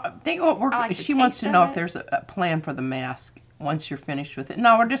coffee. Well, I think what she she wants to know if there's a plan for the mask once you're finished with it.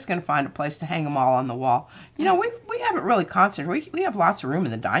 No, we're just going to find a place to hang them all on the wall. You know, we haven't really concentrated. We have lots of room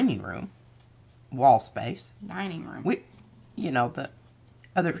in the dining room. Wall space. Dining room. You know, the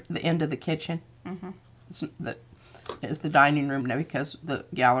end of the kitchen. Mm-hmm. Is the dining room now because the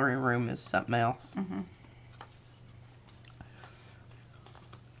gallery room is something else. Mm-hmm.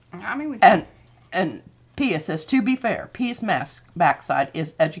 I mean, we can. And Pia says, to be fair, Pia's mask backside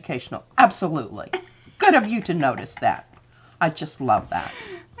is educational. Absolutely. Good of you to notice that. I just love that.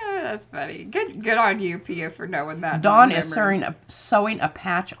 Oh, that's funny. Good on you, Pia, for knowing that. Dawn is sewing a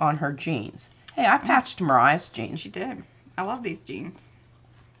patch on her jeans. Hey, I patched Mariah's jeans. She did. I love these jeans.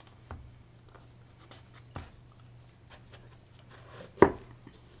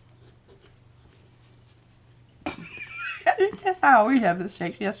 That's how I always have this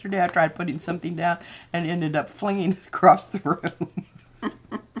shake. Yesterday I tried putting something down and ended up flinging it across the room.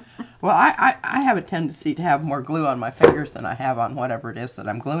 Well, I have a tendency to have more glue on my fingers than I have on whatever it is that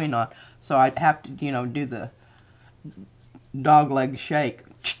I'm gluing on. So I'd have to, you know, do the dog leg shake.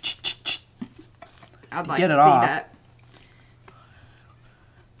 I'd like to see that.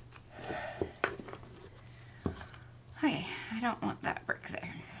 Okay, I don't want that brick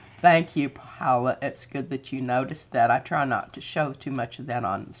there. Thank you, Paula. It's good that you noticed that. I try not to show too much of that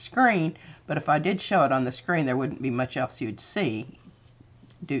on the screen, but if I did show it on the screen, there wouldn't be much else you'd see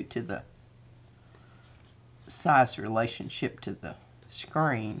due to the size relationship to the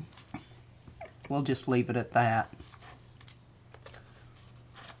screen. We'll just leave it at that.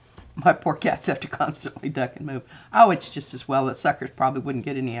 My poor cats have to constantly duck and move. Oh, it's just as well that suckers probably wouldn't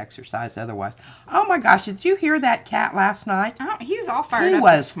get any exercise otherwise. Oh my gosh, did you hear that cat last night? Oh, he was all fired He up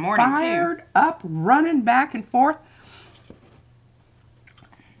was this morning fired up, running back and forth,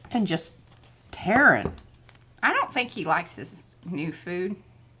 and just tearing. I don't think he likes his new food.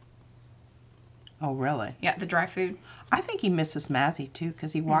 Oh, really? Yeah, the dry food. I think he misses Mazzy, too,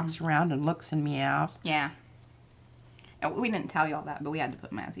 because he walks around and looks and meows. Yeah. We didn't tell you all that, but we had to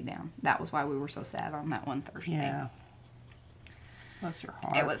put Mazzy down. That was why we were so sad on that one Thursday. Yeah. Bless her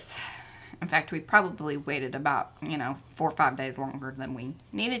heart. It was, in fact, we probably waited about, 4 or 5 days longer than we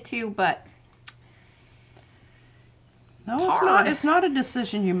needed to, but No, it's not a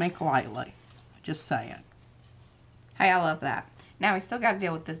decision you make lightly. Just saying. Hey, I love that. Now, we still got to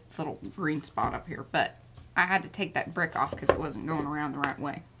deal with this little green spot up here, but I had to take that brick off because it wasn't going around the right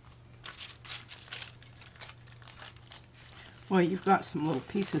way. Well, you've got some little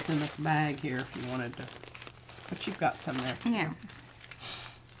pieces in this bag here if you wanted to, but you've got some there. Yeah.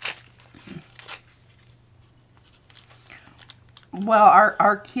 Well,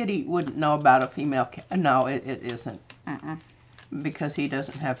 our kitty wouldn't know about a female cat. No, it isn't. Because he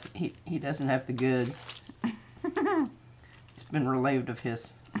doesn't have he doesn't have the goods. He's been relieved of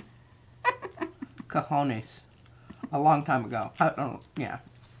his cojones a long time ago. I don't. Yeah.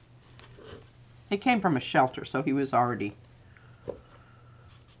 He came from a shelter, so he was already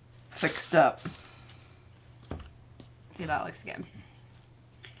fixed up. See, that looks good.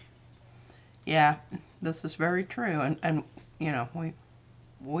 Yeah, this is very true, and you know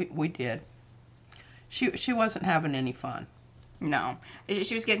we did. She wasn't having any fun. No,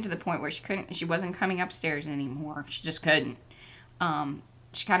 she was getting to the point where she wasn't coming upstairs anymore. She just couldn't.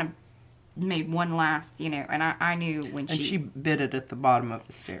 She kind of made one last, and I knew when and she bit it at the bottom of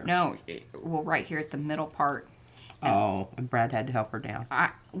the stairs. No, well, right here at the middle part. And Brad had to help her down.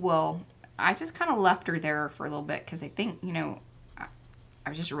 I just kind of left her there for a little bit because I think, I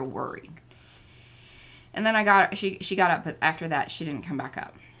was just real worried. And then she got up, but after that, she didn't come back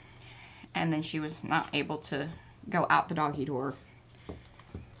up. And then she was not able to go out the doggy door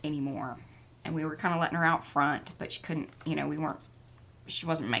anymore. And we were kind of letting her out front, but she couldn't, she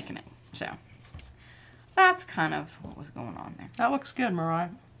wasn't making it. So that's kind of what was going on there. That looks good, Mariah.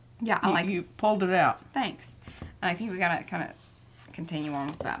 Yeah, I like you pulled it out. Thanks. And I think we gotta kind of continue on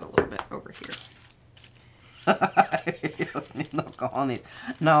with that a little bit over here. Dios mío, no cojones.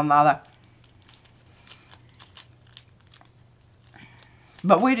 No, nada.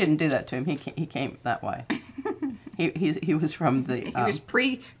 But we didn't do that to him. He came that way. he was from the. He was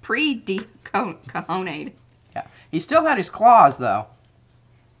pre-decojoned. Yeah, he still had his claws though.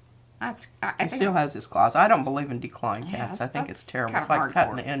 That's. He still has his claws. I don't believe in declawing cats. I think it's terrible. It's like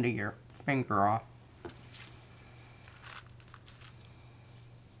cutting the end of your finger off.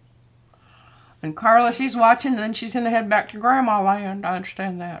 And Carla, she's watching, and then she's going to head back to Grandma Land. I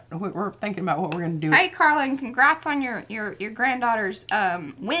understand that. We're thinking about what we're going to do. Hey, Carla, and congrats on your granddaughter's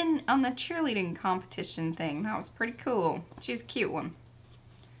win on the cheerleading competition thing. That was pretty cool. She's a cute one.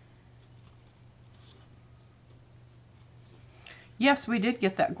 Yes, we did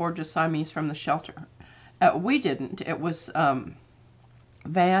get that gorgeous Siamese from the shelter. We didn't. It was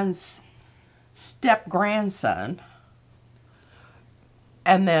Van's step-grandson.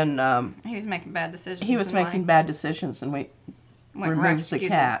 And then he was making bad decisions. He was making bad decisions, and we removed the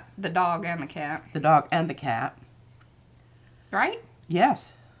cat. The dog and the cat. The dog and the cat. Right?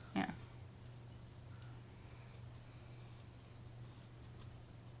 Yes. Yeah.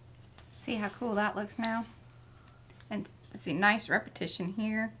 See how cool that looks now? And see, nice repetition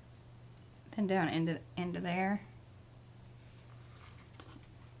here. Then down into there.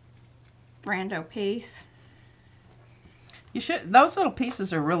 Rando piece. You should. Those little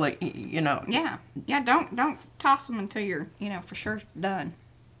pieces are really, Yeah. Yeah. Don't toss them until you're, for sure done.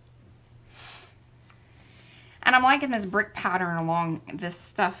 And I'm liking this brick pattern along this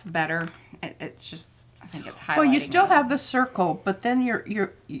stuff better. It's just, I think it's highlighting. Well, you still have the circle, but then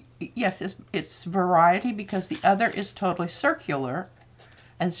yes, it's variety because the other is totally circular,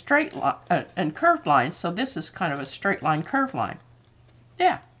 and straight line and curved lines. So this is kind of a straight line, curved line.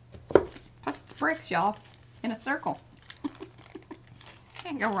 Yeah. Plus it's bricks, y'all, in a circle.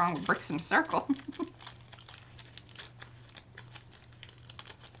 Can't go wrong with bricks in a circle.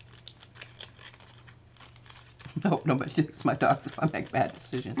 No, nobody takes my dogs if I make bad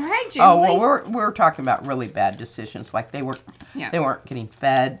decisions. Hey, Julie. Oh, well, we're talking about really bad decisions. Like they weren't getting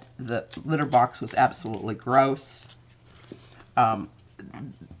fed. The litter box was absolutely gross.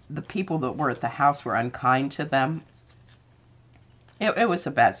 The people that were at the house were unkind to them. It was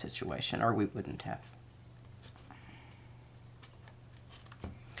a bad situation, or we wouldn't have.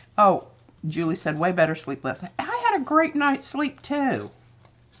 Oh, Julie said, way better sleep last night. I had a great night's sleep, too.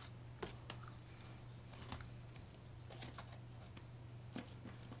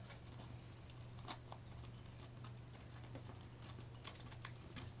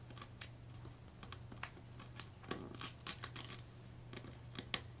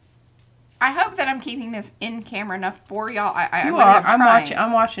 I hope that I'm keeping this in camera enough for y'all. You really are. am trying.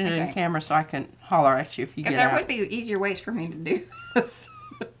 I'm watching it in camera so I can holler at you if you get out. Because there would be easier ways for me to do this.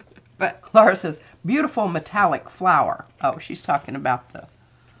 But Laura says, beautiful metallic flower. Oh, she's talking about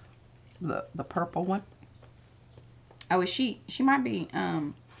the purple one. oh, is she might be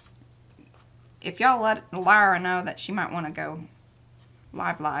if y'all let Laura know that she might want to go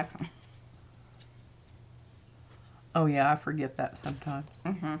live. Oh yeah, I forget that sometimes.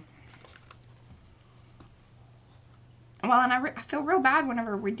 Mm-hmm. Well, and I feel real bad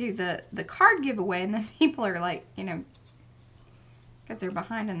whenever we do the card giveaway and then people are like, you know, because they're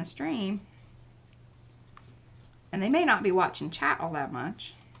behind in the stream. And they may not be watching chat all that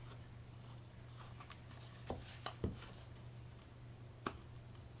much.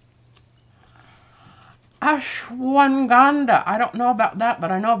 Ashwagandha. I don't know about that,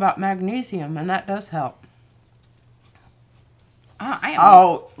 but I know about magnesium, and that does help. I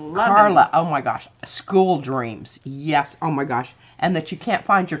am Carla. Oh my gosh. School dreams. Yes. Oh my gosh. And that you can't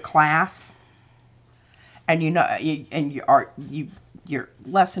find your class. And you know, your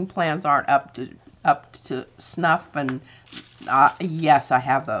lesson plans aren't up to snuff. And yes, I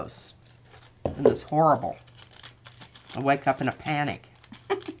have those. And it's horrible. I wake up in a panic.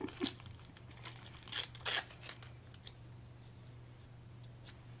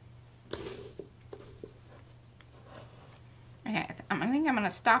 Okay, I think I'm going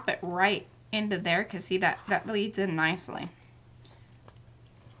to stop it right into there because, see, that leads in nicely.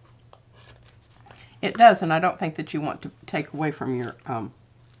 It does, and I don't think that you want to take away from your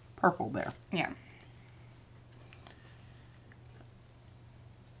purple there. Yeah.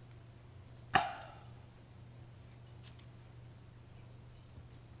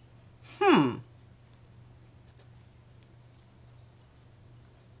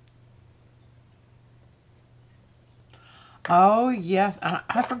 Oh, yes.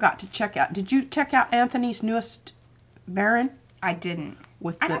 I forgot to check out. Did you check out Anthony's newest Baron? I didn't.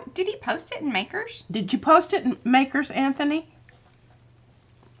 Did he post it in Makers? Did you post it in Makers, Anthony?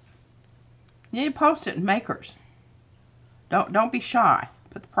 You need to post it in Makers. Don't be shy.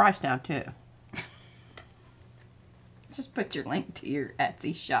 Put the price down, too. Just put your link to your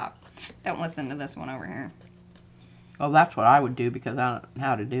Etsy shop. Don't listen to this one over here. Well, that's what I would do because I don't know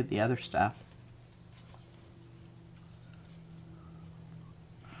how to do the other stuff.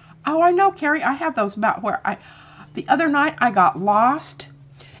 Oh, I know, Carrie. I have those about where the other night I got lost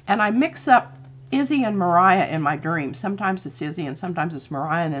and I mix up Izzy and Mariah in my dreams. Sometimes it's Izzy and sometimes it's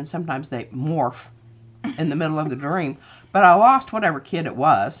Mariah, and then sometimes they morph in the middle of the dream. But I lost whatever kid it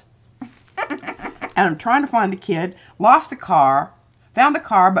was. And I'm trying to find the kid, lost the car, found the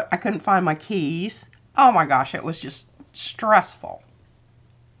car, but I couldn't find my keys. Oh my gosh, it was just stressful.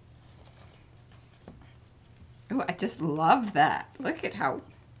 Oh, I just love that. Look at how...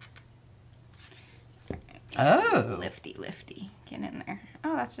 Oh. Lifty. Get in there.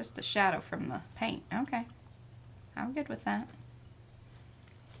 Oh, that's just the shadow from the paint. Okay. I'm good with that.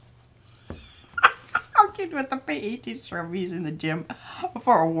 I'm good with the paint. He's from using the gym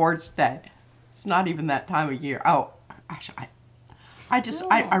for awards day. It's not even that time of year. Oh, gosh,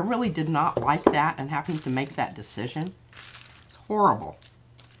 I really did not like that and having to make that decision. It's horrible.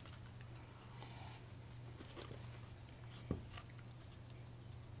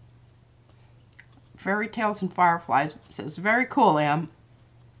 Fairy Tales and Fireflies says, very cool, Em.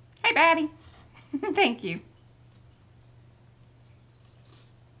 Hey, Batty. Thank you.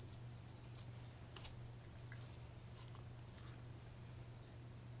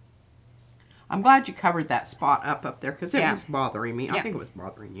 I'm glad you covered that spot up there because it Yeah. was bothering me. Yeah. I think it was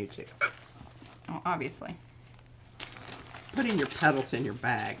bothering you too. Oh, obviously. Putting your petals in your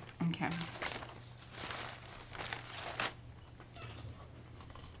bag. Okay.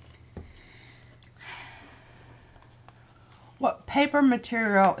 What paper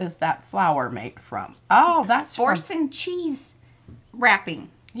material is that flower made from? Oh, that's Force and cheese wrapping.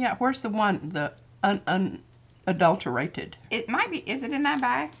 Yeah, where's the one, the unadulterated? It might be. Is it in that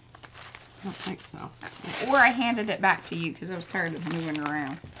bag? I don't think so. Or I handed it back to you because I was tired of moving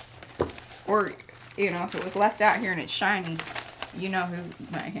around. Or, you know, if it was left out here and it's shiny, you know who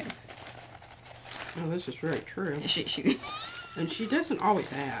might have. Oh, this is very true. She And she doesn't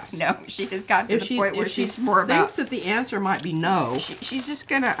always ask. No, she has got to the point where she's more about. Thinks that the answer might be no. She's just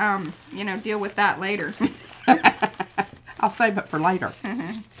gonna, you know, deal with that later. I'll save it for later.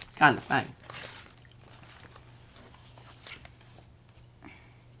 Kind of thing.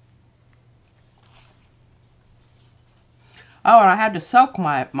 Oh, and I had to soak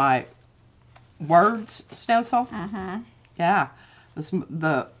my words stencil. Yeah.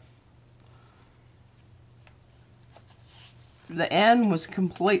 The N was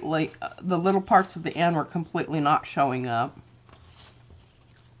completely, the little parts of the N were completely not showing up.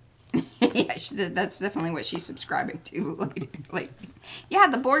 Yeah, that's definitely what she's subscribing to. Like, yeah,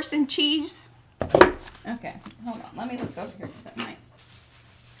 the Borson cheese. Okay, hold on. Let me look over here because that might.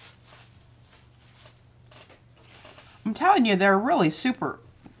 I'm telling you, they're really super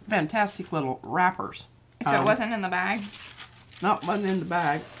fantastic little wrappers. So it wasn't in the bag? No, it wasn't in the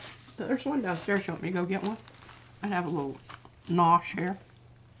bag. There's one downstairs. You want me to go get one? I'd have a little nosh here.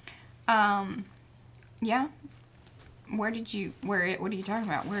 Yeah. What are you talking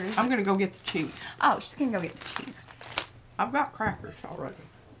about? Where is I'm going to go get the cheese. Oh, she's going to go get the cheese. I've got crackers already.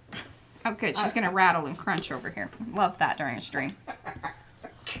 Oh, good. She's going to rattle and crunch over here. Love that during a stream.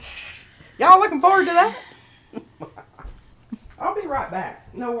 Y'all looking forward to that? I'll be right back.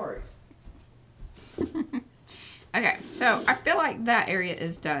 No worries. Okay, so I feel like that area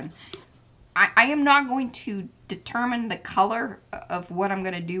is done. I am not going to determine the color of what I'm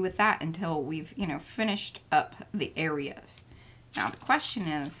going to do with that until we've, you know, finished up the areas. Now, the question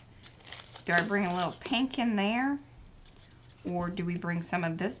is, do I bring a little pink in there? Or do we bring some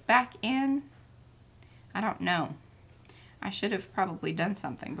of this back in? I don't know. I should have probably done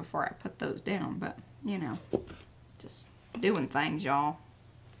something before I put those down, but, you know, just doing things, y'all.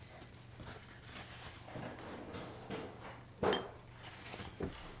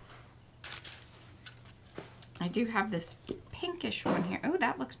 I do have this pinkish one here. Oh,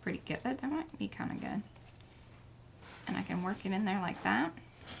 that looks pretty good. That might be kind of good. And I can work it in there like that.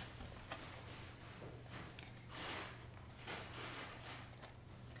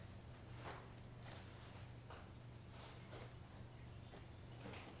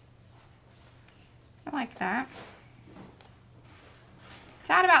 I like that.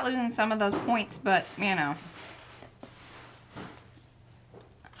 Sad about losing some of those points, but, you know.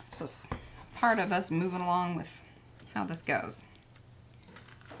 This is part of us moving along with how this goes.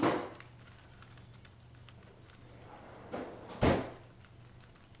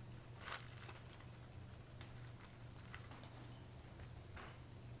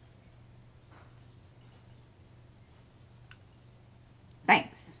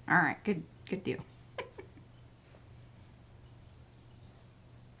 Thanks. All right, good deal.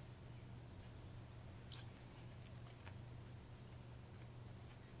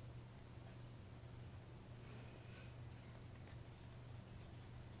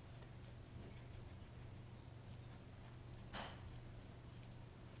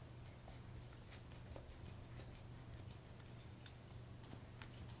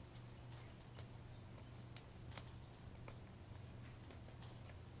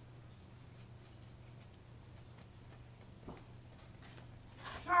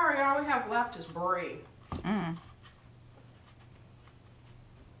 Sorry, all we have left is brie.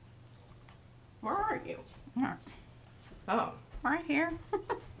 Where are you? Right. Oh. Right here.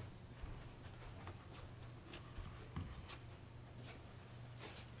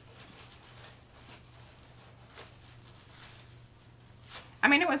 I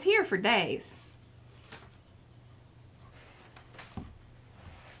mean, it was here for days.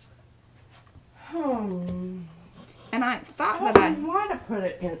 And I thought that I might have put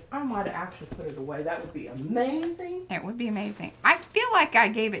it in. I might have actually put it away. That would be amazing. It would be amazing. I feel like I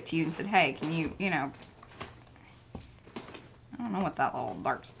gave it to you and said, hey, can you, you know, I don't know what that little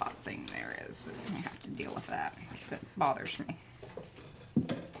dark spot thing there is. But I have to deal with that because it bothers me.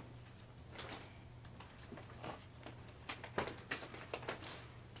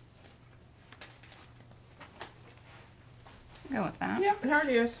 Go with that. Yep, there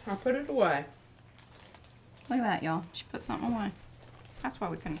it is. I put it away. Look at that, y'all. She put something away. That's why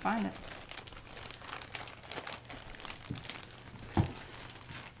we couldn't find it.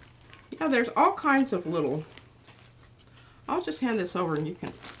 Yeah, there's all kinds of little. I'll just hand this over and you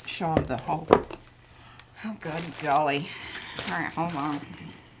can show them the whole. Oh, good golly. All right, hold on.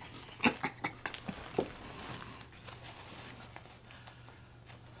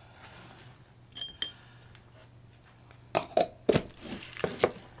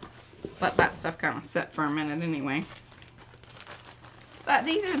 let that stuff kind of sit for a minute anyway. But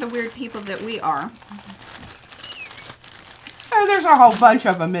these are the weird people that we are. Oh, there's a whole bunch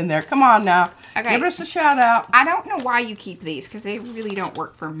of them in there. Come on now. Okay. Give us a shout out. I don't know why you keep these, because they really don't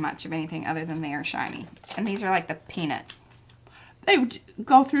work for much of anything other than they are shiny. And these are like the peanut. They would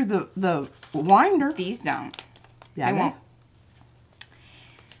go through the winder. These don't. Yeah, they won't.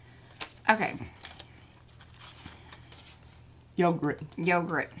 Okay. Yogurt.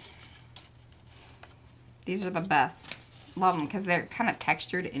 Yogurt. These are the best. Love them because they're kind of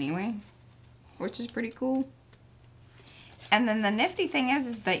textured anyway, which is pretty cool. And then the nifty thing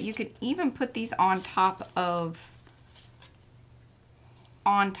is that you could even put these on top of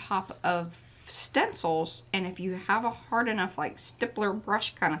stencils, and if you have a hard enough like stippler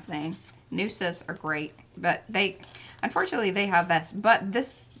brush kind of thing, Noosas are great. But unfortunately they have this, but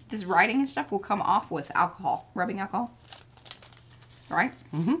this writing and stuff will come off with alcohol, rubbing alcohol, right?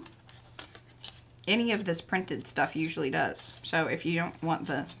 Mm-hmm. Any of this printed stuff usually does. So if you don't want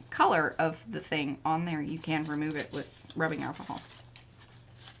the color of the thing on there, you can remove it with rubbing alcohol.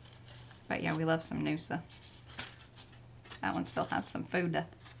 But yeah, we love some Noosa. That one still has some food.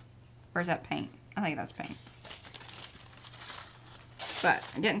 Or is that paint? I think that's paint.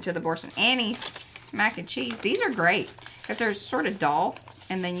 But getting to the Borson Annie's mac and cheese, these are great because they're sort of dull,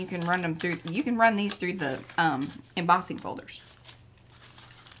 and then you can run them through. You can run these through the embossing folders.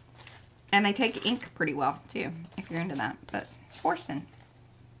 And they take ink pretty well, too, if you're into that. But Borson,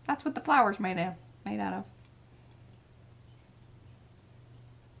 that's what the flower's made out of.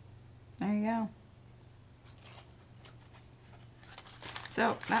 There you go.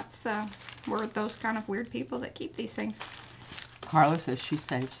 So, that's, we're those kind of weird people that keep these things. Carla says she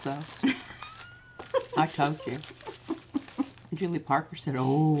saves those. I told you. Julie Parker said,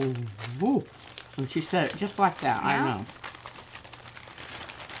 oh. And she said it just like that, yeah. I know.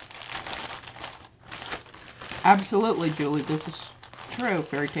 Absolutely, Julie. This is true.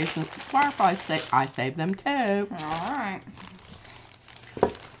 Fairy Taste and Fireflies say I save them too. Alright.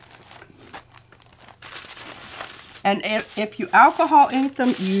 And if you alcohol ink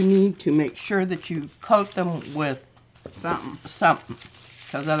them, you need to make sure that you coat them with something.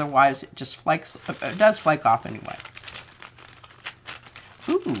 Because otherwise it just flakes. It does flake off anyway.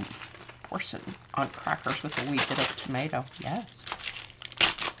 Ooh. Borson on crackers with a wee bit of tomato. Yes.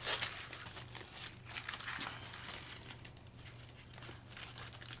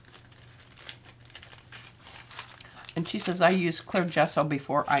 And she says, I use clear gesso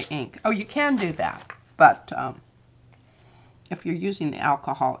before I ink. Oh, you can do that. But if you're using the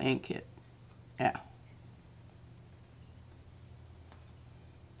alcohol ink, yeah.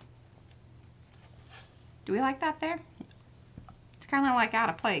 Do we like that there? It's kind of like out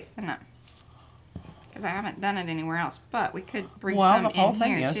of place, isn't it? Because I haven't done it anywhere else. But we could bring some in here, too. Well, the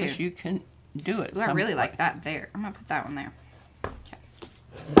whole thing is you can do it. Ooh, I really like that there. I'm going to put that one there. Okay.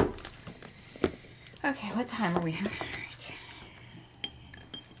 Okay, what time are we at? Right.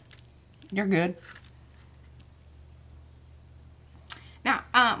 You're good. Now,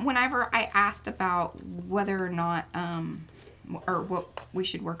 whenever I asked about whether or not, or what we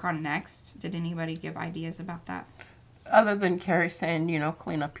should work on next, did anybody give ideas about that? Other than Carrie saying, you know,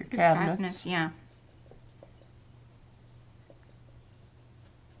 clean up your cabinets. Yeah.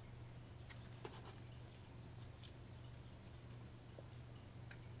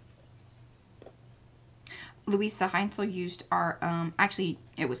 Louisa Heinzel used our, actually,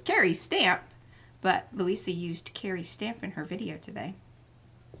 it was Carrie's stamp, but Louisa used Carrie's stamp in her video today.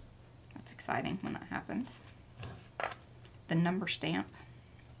 That's exciting when that happens. The number stamp.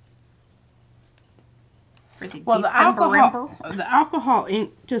 For the well, the alcohol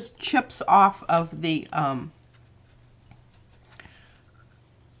ink just chips off of the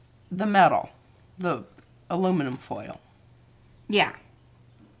metal, the aluminum foil. Yeah.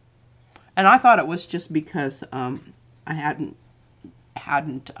 And I thought it was just because I hadn't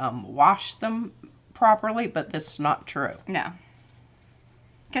washed them properly, but that's not true. No.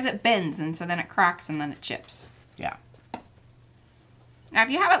 Because it bends, and so then it cracks, and then it chips. Yeah. Now, if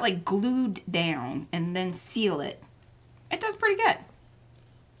you have it, like, glued down and then seal it, it does pretty good.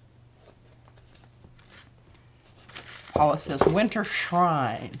 Paula says, Winter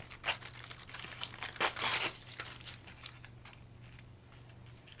Shrine.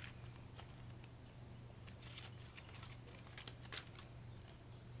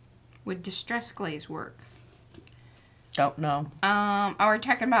 Would Distress Glaze work? Don't know. Oh, we're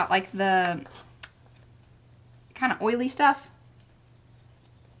talking about like the kind of oily stuff.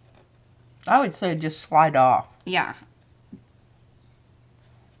 I would say just slide off. Yeah.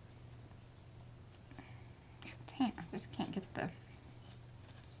 Damn, I just can't get the...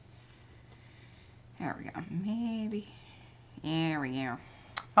 There we go. Maybe. There we go.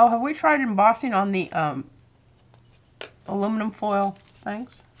 Oh, have we tried embossing on the aluminum foil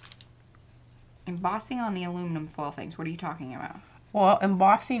things? Embossing on the aluminum foil things. What are you talking about? Well,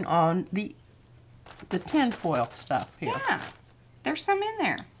 embossing on the tin foil stuff here. Yeah. There's some in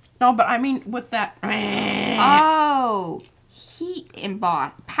there. No, but I mean with that. Oh. Heat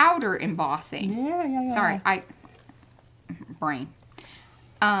emboss. Powder embossing. Yeah. Sorry. Brain.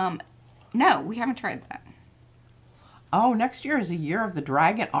 No, we haven't tried that. Oh, next year is the year of the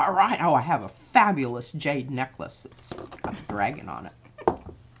dragon. All right. Oh, I have a fabulous jade necklace that's got a dragon on it.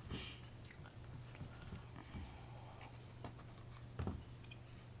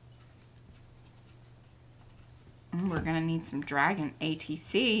 We're going to need some dragon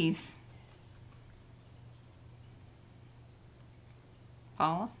ATCs.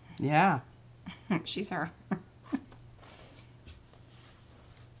 Paula? Yeah. She's her.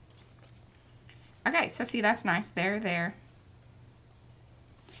 Okay, so see, that's nice. There.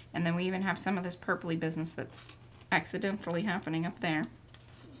 And then we even have some of this purpley business that's accidentally happening up there.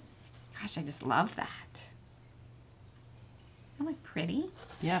 Gosh, I just love that. Isn't that pretty?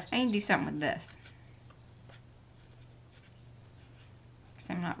 Yes. I need to do something with this.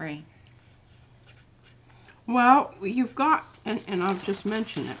 Because I'm not very... Well, you've got, and I'll just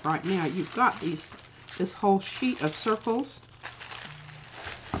mention it right now, you've got this whole sheet of circles.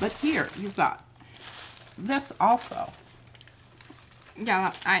 But here, you've got this also.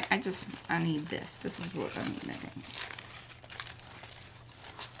 Yeah, I need this. This is what I need, I think.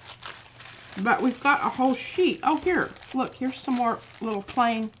 But we've got a whole sheet. Oh, here, look, here's some more little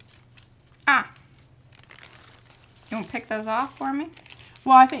plain. Ah. You want to pick those off for me?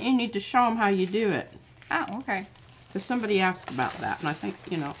 Well, I think you need to show them how you do it. Oh, okay. Because somebody asked about that, and I think,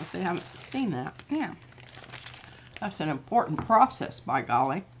 you know, if they haven't seen that. Yeah. That's an important process, by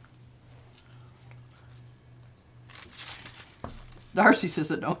golly. Darcy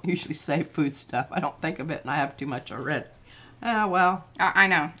says I don't usually save food stuff. I don't think of it, and I have too much already. Well. I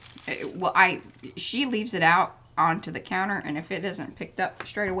know. She leaves it out onto the counter, and if it isn't picked up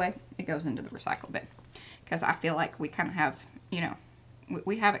straight away, it goes into the recycle bin. Because I feel like we kind of have, you know,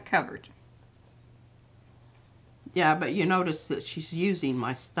 we have it covered. Yeah, but you notice that she's using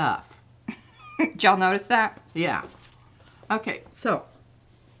my stuff. Did y'all notice that? Yeah. Okay, so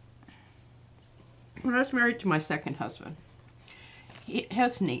when I was married to my second husband,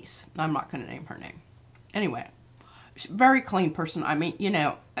 his niece, I'm not going to name her name. Anyway, she's a very clean person. I mean, you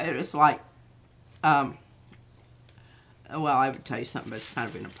know, it was like, well, I would tell you something, but it's kind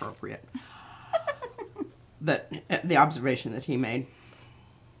of inappropriate. The observation that he made.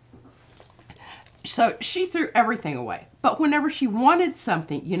 So she threw everything away. But whenever she wanted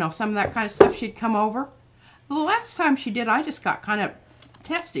something, you know, some of that kind of stuff, she'd come over. The last time she did, I just got kind of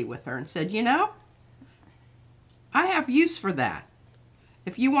testy with her and said, you know, I have use for that.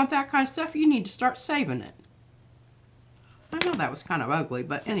 If you want that kind of stuff, you need to start saving it. I know that was kind of ugly,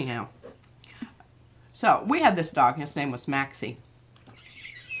 but anyhow. So we had this dog, and his name was Maxie.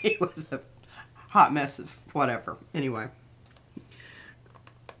 He was a hot mess of whatever. Anyway.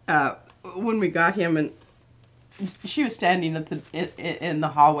 When we got him, and she was standing at in the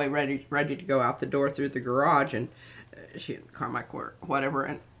hallway ready to go out the door through the garage, and she had Carmichael or whatever,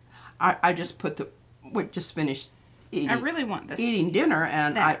 and I just we just finished eating. I really want this. Eating dinner,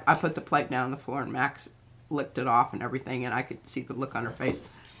 and I put the plate down on the floor, and Max licked it off and everything, and I could see the look on her face.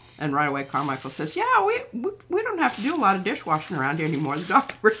 And right away, Carmichael says, "Yeah, we don't have to do a lot of dishwashing around here anymore. The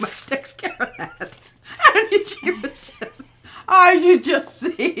doctor pretty much takes care of that." And she was just. I could just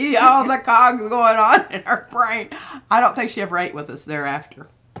see all the cogs going on in her brain. I don't think she ever ate with us thereafter.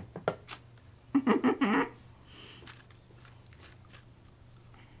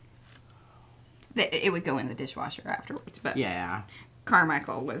 It would go in the dishwasher afterwards, but yeah,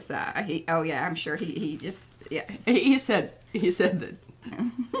 Carmichael was I'm sure he just he said that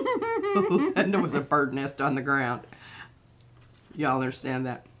and there was a bird nest on the ground. Y'all understand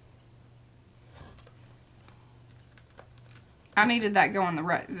that? I needed that going the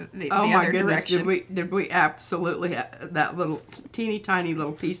oh my other goodness! direction. Did we absolutely that little teeny tiny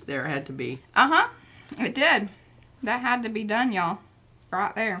little piece there had to be? It did. That had to be done, y'all.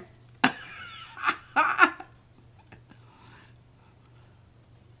 Right there.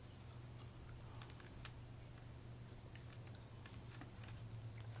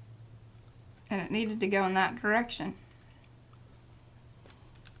 And it needed to go in that direction.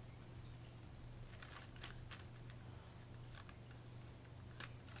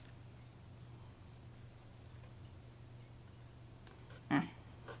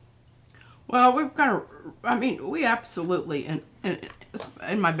 Well, we've got to, I mean, we absolutely,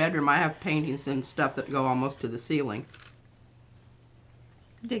 in my bedroom, I have paintings and stuff that go almost to the ceiling.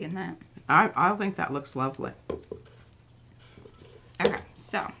 Digging that. I think that looks lovely. Okay,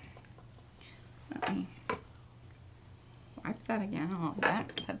 so let me wipe that again a little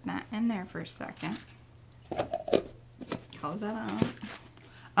bit. Put that in there for a second. Close that up.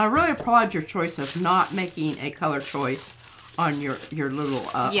 I really applaud your choice of not making a color choice on your little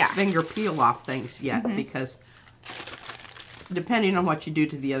finger peel off things yet, because depending on what you do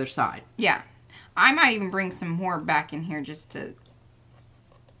to the other side. Yeah. I might even bring some more back in here just to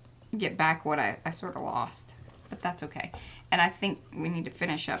get back what I sort of lost. But that's okay. And I think we need to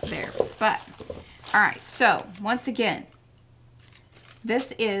finish up there. But, alright, so, once again,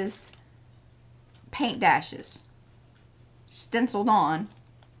 this is paint dashes stenciled on.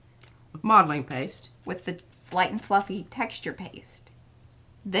 Modeling paste. With the light and fluffy texture paste.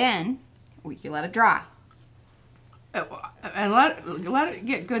 Then, you let it dry. And let it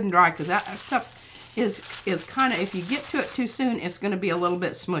get good and dry, because that stuff is kind of, if you get to it too soon, it's going to be a little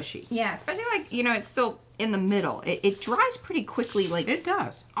bit smushy. Yeah, especially like, you know, it's still in the middle. It dries pretty quickly, like it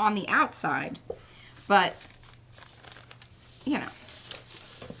does on the outside, but you know,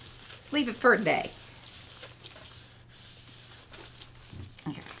 leave it for a day.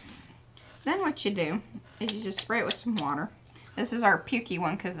 Okay. Then what you do is you just spray it with some water. This is our pukey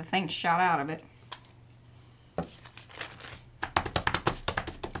one because the thing shot out of it.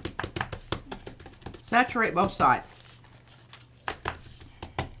 Saturate both sides.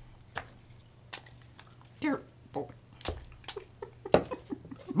 Dirt. Boop,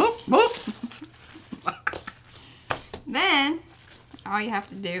 boop. Then, all you have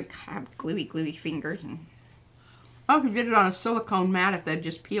to do, have gluey fingers. And oh, if you did it on a silicone mat, if they'd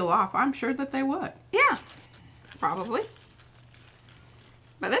just peel off, I'm sure that they would. Yeah, probably.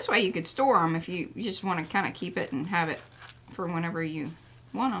 But this way you could store them if you just want to kind of keep it and have it for whenever you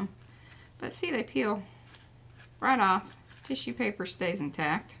want them. But see, they peel right off. Tissue paper stays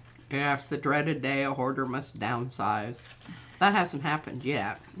intact. Yeah, it's the dreaded day a hoarder must downsize. That hasn't happened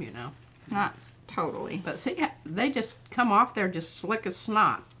yet, you know. Not totally. But see, they just come off there just slick as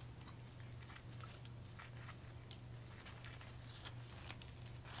snot.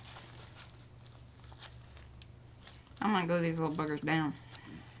 I'm going to glue these little buggers down.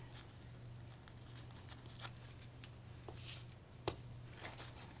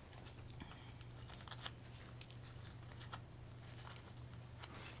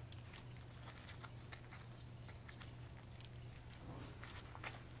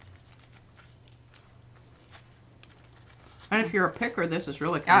 And if you're a picker, this is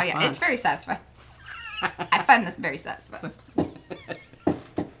really kind of fun. It's very satisfying. I find this very satisfying.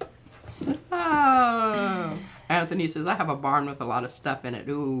 Oh. Anthony says, I have a barn with a lot of stuff in it.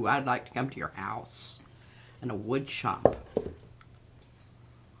 Ooh, I'd like to come to your house. And a wood shop.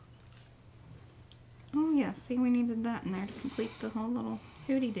 Oh, yeah. See, we needed that in there to complete the whole little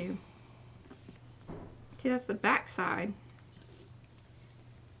hooty-doo. See, that's the back side.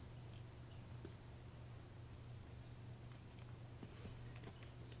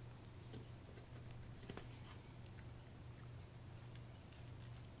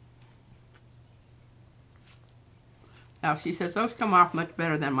 Now, she says, those come off much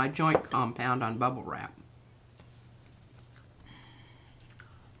better than my joint compound on bubble wrap.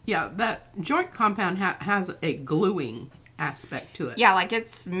 Yeah, that joint compound has a gluing aspect to it. Yeah, like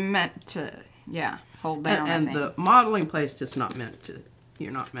it's meant to, hold down, And the modeling paste is not meant to,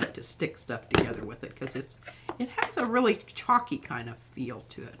 you're not meant to stick stuff together with it, because it has a really chalky kind of feel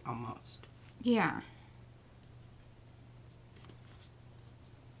to it, almost. Yeah.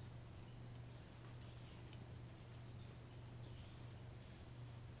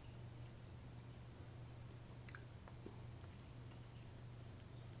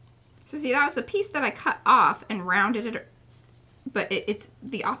 So see, that was the piece that I cut off and rounded it, but it's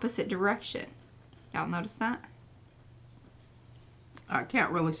the opposite direction. Y'all notice that? I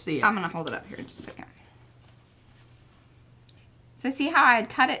can't really see it. I'm going to hold it up here in just a second. So see how I had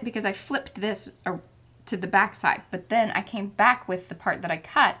cut it? Because I flipped this to the back side, but then I came back with the part that I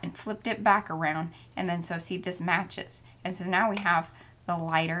cut and flipped it back around, and then so see, this matches. And so now we have the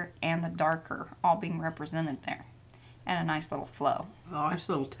lighter and the darker all being represented there. And a nice little flow. Oh, nice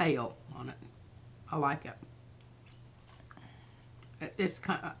little tail on it. I like it. It's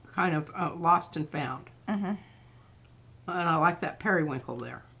kind of lost and found. Mm-hmm. And I like that periwinkle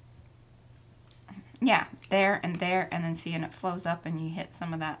there. Yeah, there, and then see, and it flows up and you hit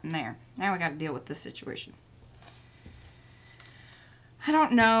some of that in there. Now we got to deal with this situation. I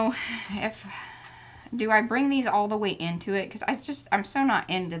don't know if do I bring these all the way into it? Because I'm so not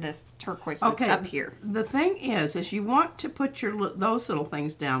into this turquoise that's up here. The thing is you want to put those little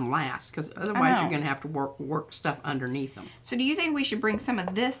things down last, because otherwise you're going to have to work stuff underneath them. So do you think we should bring some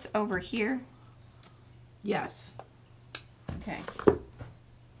of this over here? Yes. Okay.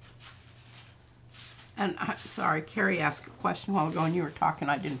 And sorry, Carrie asked a question a while ago and you were talking,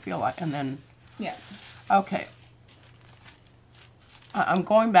 I didn't feel like, and then... Yeah. Okay. I'm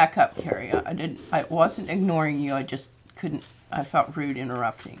going back up, Carrie. I wasn't ignoring you, I just couldn't, I felt rude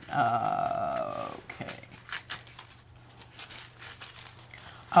interrupting. Okay.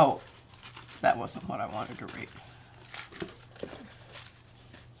 Oh, that wasn't what I wanted to read.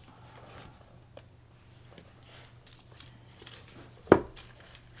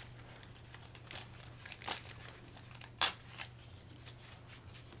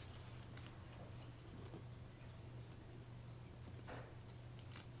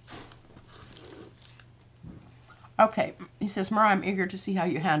 Okay, he says, Mariah, I'm eager to see how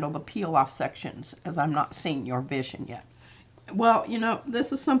you handle the peel-off sections, as I'm not seeing your vision yet. Well, you know,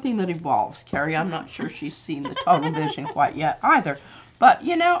 this is something that evolves, Carrie. I'm not sure she's seen the total vision quite yet either. But,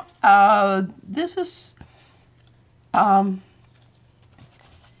 you know, this is... the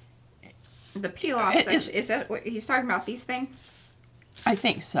peel-off section, is that what he's talking about, these things? I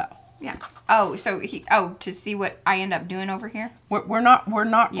think so. Yeah. Oh, so to see what I end up doing over here? We're not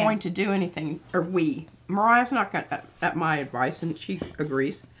going to do anything, or Mariah's not going to, at my advice, and she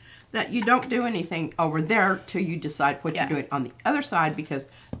agrees, that you don't do anything over there till you decide what you're doing on the other side, because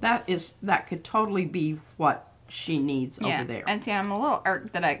that could totally be what she needs over there. And see, I'm a little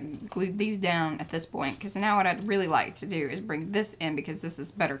irked that I glued these down at this point, because now what I'd really like to do is bring this in, because this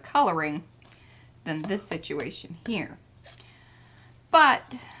is better coloring than this situation here. But...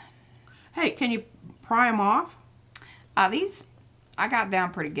 Hey, can you pry them off? These, I got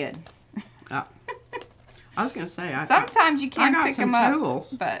down pretty good. I was going to say, sometimes you can't pick them up,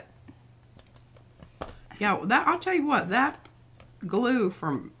 tools. But yeah, I'll tell you what, that glue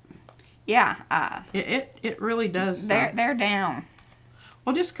from it really does. They're down.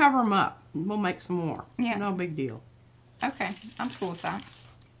 Well, just cover them up. And we'll make some more. Yeah, no big deal. Okay, I'm cool with that.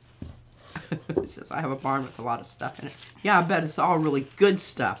 It says I have a barn with a lot of stuff in it. Yeah, I bet it's all really good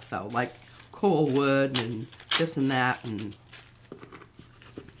stuff though, like coal wood and this and that. And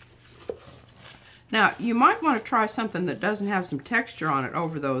now you might want to try something that doesn't have some texture on it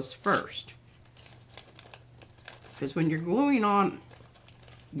over those first, because when you're gluing on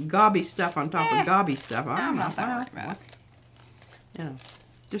gobby stuff on top of gobby stuff, I'm not that worried about it. You know,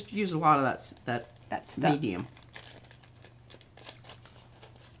 just use a lot of that stuff. medium.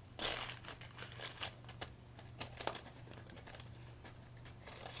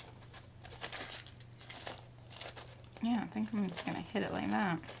 Yeah, I think I'm just going to hit it like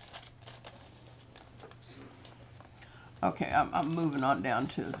that. Okay, I'm moving on down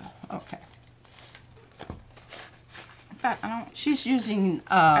to, okay. In fact, I don't... She's using,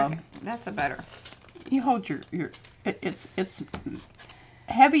 okay, that's a better. You hold it's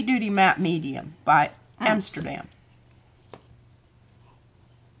Heavy Duty Matte Medium by Amsterdam.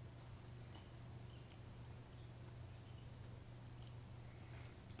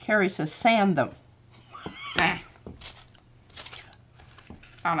 Carrie says, sand them.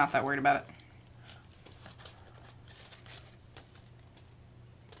 I'm not that worried about it.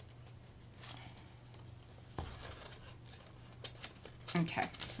 Okay,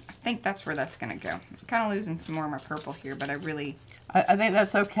 I think that's where that's going to go. I'm kind of losing some more of my purple here, but I think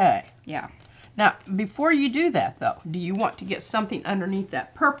that's okay. Yeah. Now, before you do that, though, do you want to get something underneath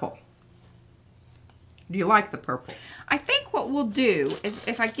that purple? Do you like the purple? I think what we'll do is,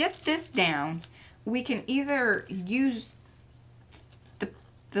 if I get this down, we can either use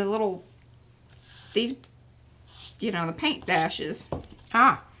the little, these, you know, the paint dashes.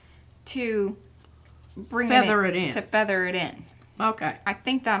 To bring feather it in. To feather it in. Okay. I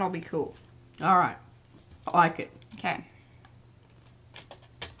think that'll be cool. All right. I like it. Okay.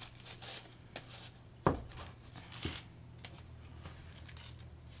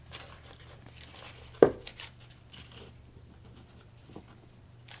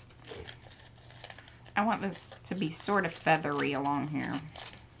 I want this to be sort of feathery along here.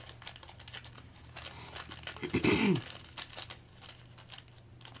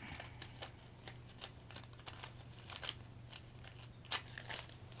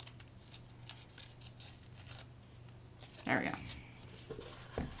 There we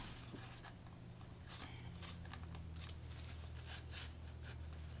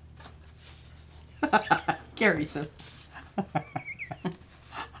go. Gary says,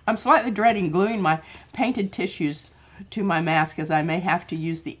 I'm slightly dreading gluing my painted tissues to my mask as I may have to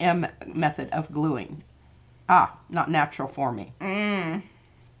use the M method of gluing. Ah, not natural for me. That'll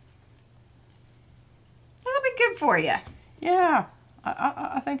be good for you. Yeah,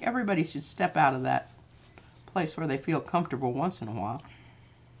 I think everybody should step out of that place where they feel comfortable once in a while.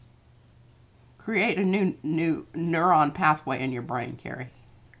 Create a new neuron pathway in your brain, Carrie.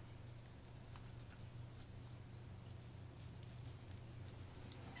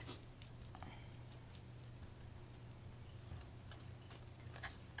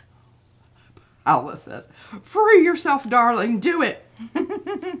 Paula says, free yourself, darling. Do it.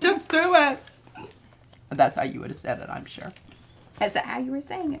 Just do it. That's how you would have said it, I'm sure. Is that how you were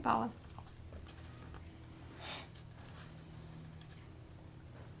saying it, Paula?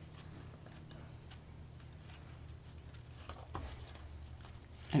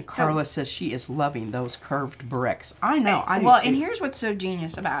 And Carla says she is loving those curved bricks. I know. I do well, too. and here's what's so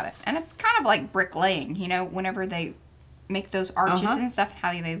genius about it. And it's kind of like bricklaying, you know, whenever they make those arches and stuff,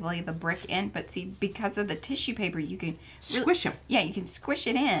 how they lay the brick in. But see, because of the tissue paper, you can squish them. Yeah, you can squish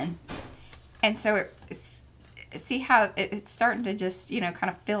it in. And so see how it's starting to just, you know, kind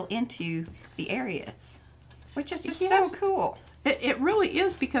of fill into the areas, which is just so cool. It really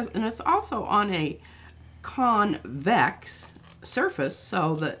is, because, and it's also on a convex surface,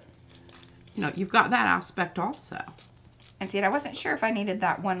 so that, you know, you've got that aspect also. And see, I wasn't sure if I needed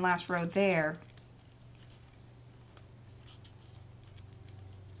that one last row there.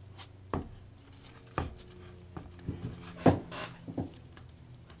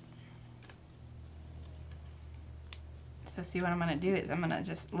 So see, what I'm going to do is I'm going to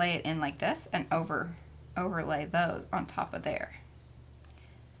just lay it in like this and overlay those on top of there.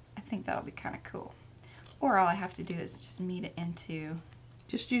 I think that'll be kind of cool. Or all I have to do is just meet it into...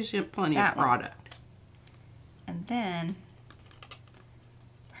 Just use plenty of product. And then...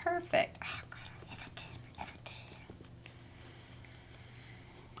 Perfect. Oh, God, I love it. I love it.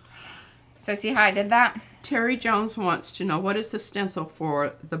 So see how I did that? Terry Jones wants to know, what is the stencil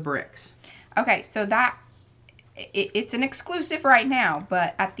for the bricks? Okay, so that... It's an exclusive right now,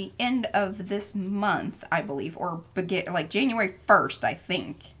 but at the end of this month, I believe, or begin like January 1st, I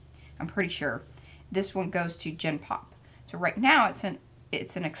think, I'm pretty sure, this one goes to Gen Pop. So right now it's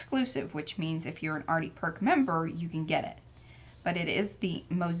an exclusive, which means if you're an Arty Perk member, you can get it. But it is the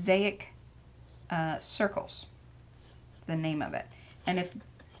Mosaic Circles, the name of it. And if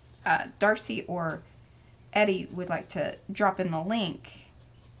Darcy or Eddie would like to drop in the link,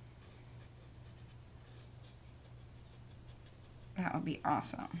 that would be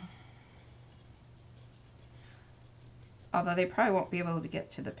awesome. Although they probably won't be able to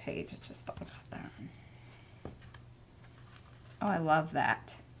get to the page. I just thought about that. Oh, I love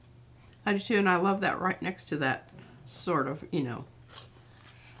that. I do too, and I love that right next to that sort of, you know.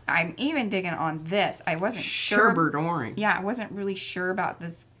 I'm even digging on this. I wasn't sure. Sherbert orange. Yeah, I wasn't really sure about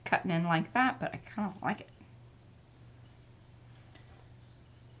this cutting in like that, but I kind of like it.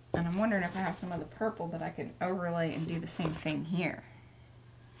 And I'm wondering if I have some of the purple that I can overlay and do the same thing here.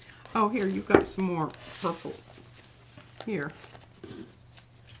 Oh, here, you've got some more purple. Here.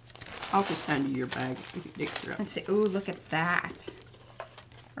 I'll just hand you your bag if you dig through it. Let's see. Ooh, look at that.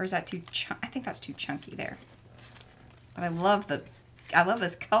 Or is that too I think that's too chunky there. But I love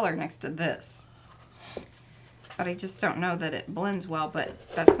this color next to this. But I just don't know that it blends well,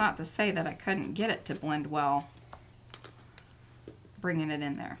 but that's not to say that I couldn't get it to blend well bringing it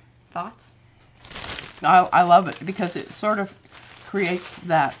in there. Thoughts? I love it because it sort of creates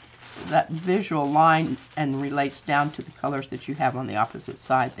that visual line and relates down to the colors that you have on the opposite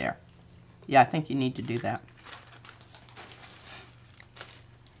side there. Yeah, I think you need to do that.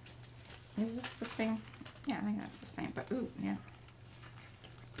 Is this the same? Yeah, I think that's the same, but ooh, yeah.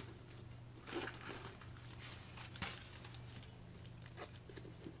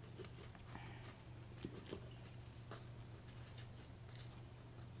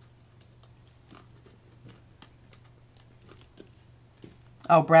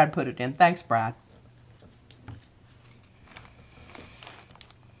 Oh, Brad put it in. Thanks, Brad.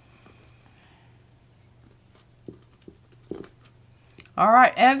 All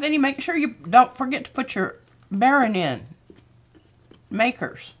right, Anthony, make sure you don't forget to put your Baron in.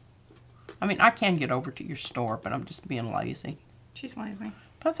 Makers. I mean, I can get over to your store, but I'm just being lazy. She's lazy.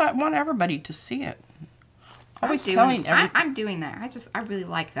 Plus, I want everybody to see it. Always telling everybody. I'm doing that. I really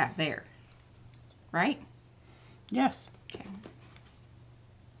like that there. Right? Yes. Okay.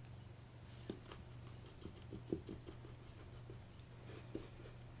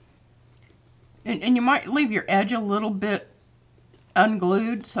 And you might leave your edge a little bit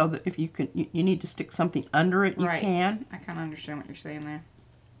unglued so that if you need to stick something under it, you can. I kind of understand what you're saying there.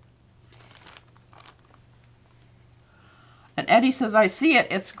 Eddie says, I see it.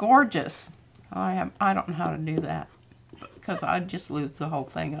 It's gorgeous. I don't know how to do that because I'd just lose the whole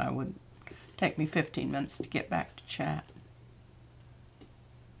thing and it would take me 15 minutes to get back to chat.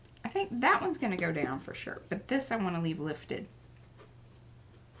 I think that one's going to go down for sure, but this I want to leave lifted.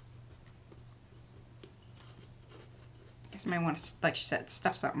 Guess I might want to, like she said,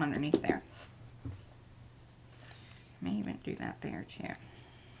 stuff something underneath there. May even do that there too.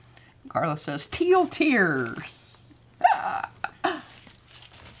 Carla says, teal tears.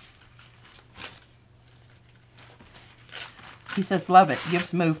 He says, love it.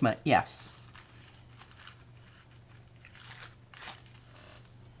 Gives movement. Yes.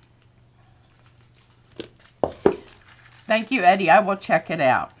 Thank you, Eddie. I will check it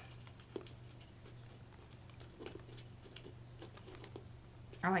out.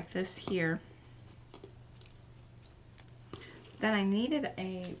 I like this here. Then I needed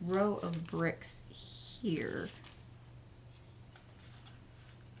a row of bricks here.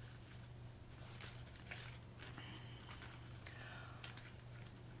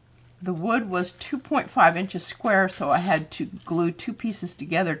 The wood was 2.5 inches square, so I had to glue 2 pieces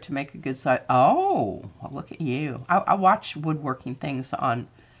together to make a good size. Oh, well, look at you. I watch woodworking things on,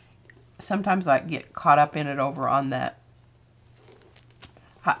 sometimes I get caught up in it over on that.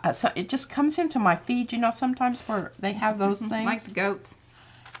 So it just comes into my feed, you know, sometimes where they have those things. Like the goats.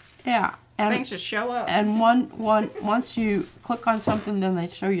 Yeah. And, things just show up. And once you click on something, then they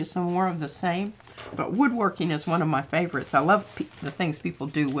show you some more of the same. But woodworking is one of my favorites. I love the things people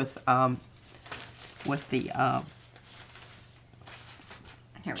do with the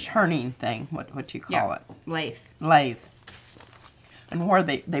turning thing. What do you call it? Lathe. Lathe. And where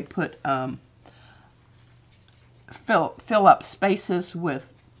they put fill up spaces with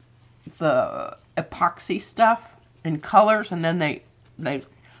the epoxy stuff in colors, and then they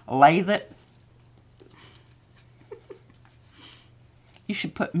lathe it. You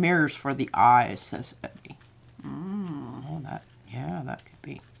should put mirrors for the eyes, says Eddie. Oh, that could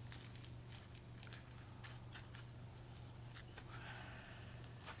be.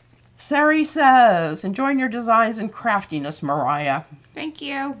 Sari says, enjoying your designs and craftiness, Mariah. Thank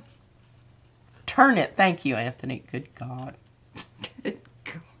you. Turn it. Thank you, Anthony. Good God. Good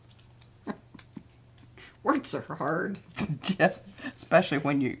God. Words are hard. Just, especially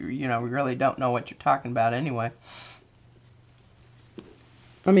when you really don't know what you're talking about anyway.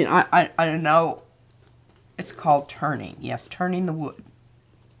 I mean, I know it's called turning. Yes, turning the wood.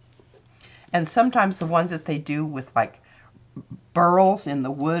 And sometimes the ones that they do with like burls in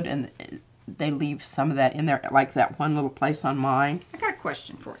the wood, and they leave some of that in there, like that one little place on mine. I got a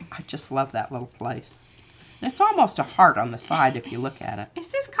question for you. I just love that little place. And it's almost a heart on the side if you look at it. Is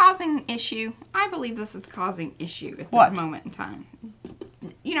this causing an issue? I believe this is causing issue at this moment in time.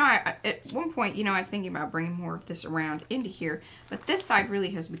 You know, at one point, I was thinking about bringing more of this around into here, but this side really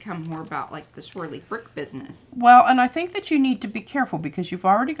has become more about like the swirly brick business. Well, and I think that you need to be careful because you've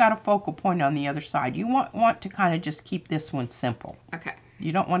already got a focal point on the other side. You want to kind of just keep this one simple. Okay.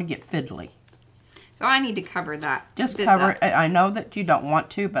 You don't want to get fiddly. So I need to cover that. Just cover it. I know that you don't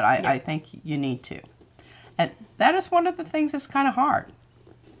want to, but I think you need to. And that is one of the things that's kind of hard.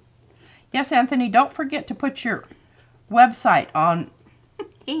 Yes, Anthony, don't forget to put your website on.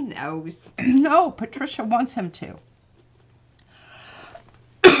 He knows. No, Patricia wants him to.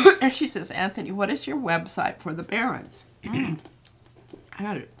 And she says, Anthony, what is your website for the Barons? I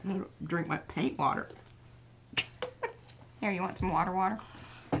gotta drink my paint water. Here, you want some water?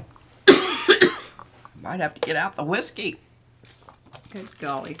 Might have to get out the whiskey. Good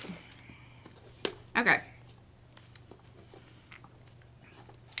golly. Okay.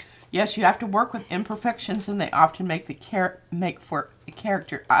 Yes, you have to work with imperfections, and they often make for a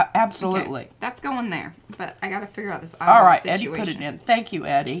character. Absolutely. Okay. That's going there, but I got to figure out this. All right, situation. Eddie put it in. Thank you,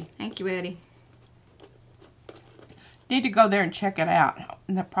 Eddie. Thank you, Eddie. Need to go there and check it out.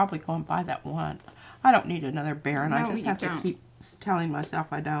 And they're probably going to buy that one. I don't need another Baron. No, I just have to keep telling myself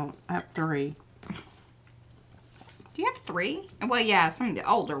I don't. I have 3. Do you have 3? Well, yeah, some of the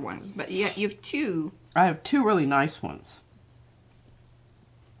older ones, but you have 2. I have 2 really nice ones.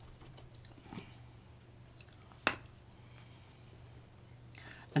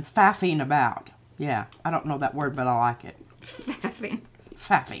 And faffing about. Yeah, I don't know that word, but I like it. Faffing.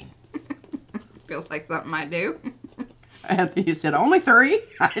 Faffing. Feels like something I do. Anthony said, only 3?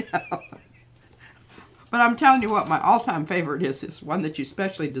 I know. But I'm telling you what, my all-time favorite is this one that you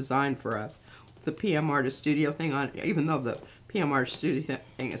specially designed for us. The PM Artist Studio thing on it, even though the PM Artist Studio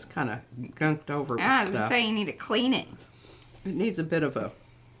thing is kind of gunked over with I was stuff. saying you need to clean it. It needs a bit of a...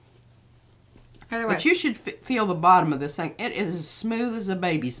 Otherwise, But you should feel the bottom of this thing. It is as smooth as a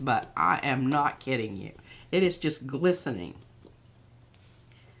baby's butt. I am not kidding you. It is just glistening.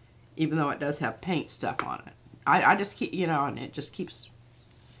 even though it does have paint stuff on it. I just keep, you know, and it just keeps,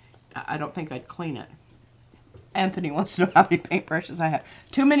 I don't think I'd clean it. Anthony wants to know how many paintbrushes I have.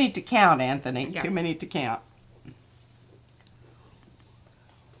 Too many to count, Anthony. Yeah. Too many to count.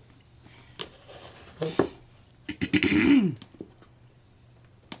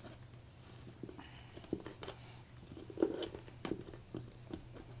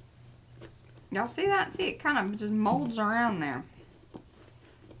 Y'all see that? See, it kind of just molds around there.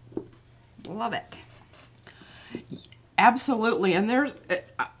 Love it. Absolutely. And there's,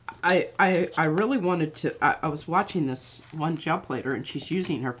 I really wanted to, I was watching this one gel plater and she's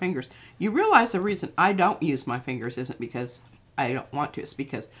using her fingers. You realize the reason I don't use my fingers isn't because I don't want to. It's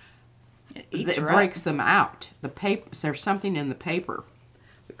because it breaks them out. The paper, there's something in the paper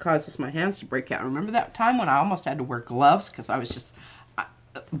that causes my hands to break out. Remember that time when I almost had to wear gloves because I was just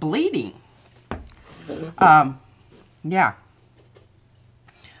bleeding? Yeah.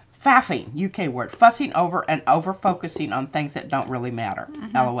 Faffing, UK word. Fussing over and over-focusing on things that don't really matter.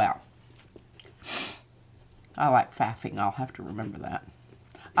 LOL. I like faffing. I'll have to remember that.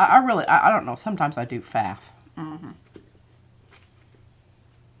 I don't know. Sometimes I do faff.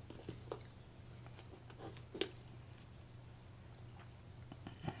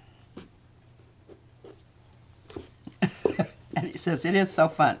 And he says, it is so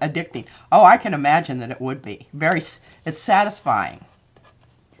fun. Addicting. Oh, I can imagine that it would be. It's satisfying.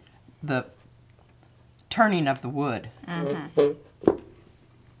 The turning of the wood. And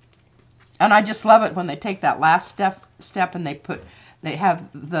I just love it when they take that last step and they have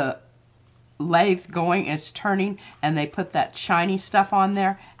the lathe going, it's turning, and they put that shiny stuff on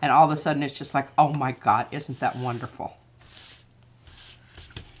there, and all of a sudden it's just like, oh my God, isn't that wonderful?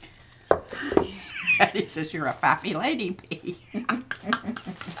 And he says, you're a faffy lady, P.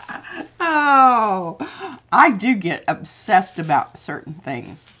 Oh, I do get obsessed about certain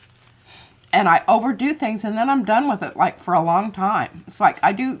things. And I overdo things, and then I'm done with it, like, for a long time. It's like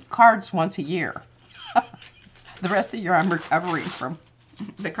I do cards once a year. The rest of the year, I'm recovering from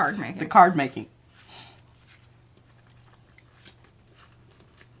the card making. The card making.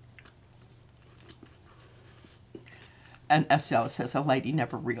 And Estella says a lady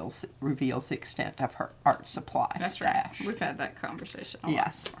never reveals the extent of her art supply stash. Right. We've had that conversation.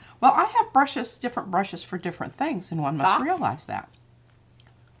 Yes. Well, I have brushes, different brushes for different things, and one must realize that.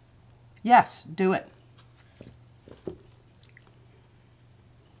 Yes, do it.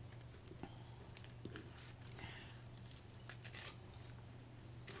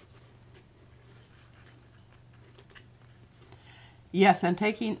 Yes, and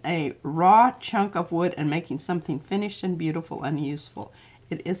taking a raw chunk of wood and making something finished and beautiful and useful.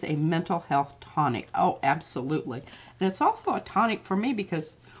 It is a mental health tonic. Oh, absolutely. And it's also a tonic for me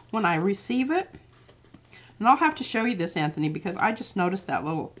because when I receive it, and I'll have to show you this, Anthony, because I just noticed that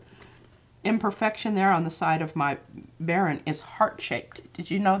little imperfection there on the side of my Baron is heart-shaped.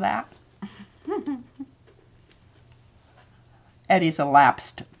 Did you know that? Eddie's a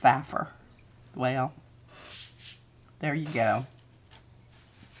lapsed faffer. Well, there you go.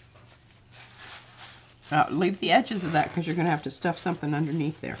 Now, leave the edges of that because you're going to have to stuff something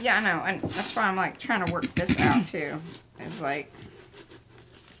underneath there. Yeah, I know, and that's why I'm like trying to work this out too. It's like,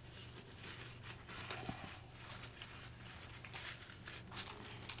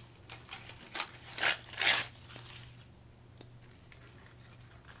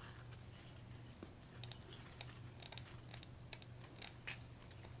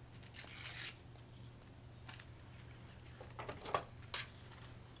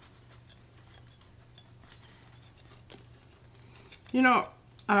 you know,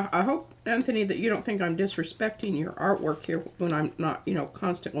 I hope, Anthony, that you don't think I'm disrespecting your artwork here when I'm not, you know,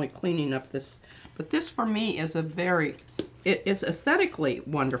 constantly cleaning up this. But this, for me, is a very, it's aesthetically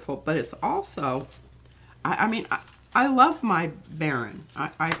wonderful, but it's also, I mean, I love my Baron.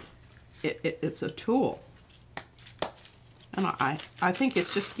 It's a tool. And I think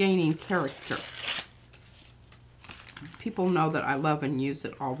it's just gaining character. People know that I love and use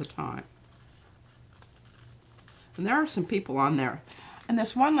it all the time. And there are some people on there. And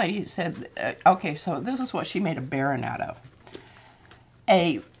this one lady said, okay, so this is what she made a Baron out of.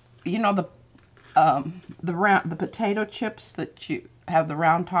 You know, the potato chips that you have the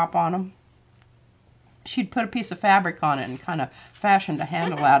round top on them? She'd put a piece of fabric on it and kind of fashioned a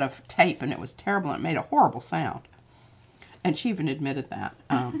handle out of tape, and it was terrible. And it made a horrible sound. And she even admitted that.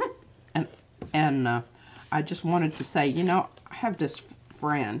 And I just wanted to say, you know, I have this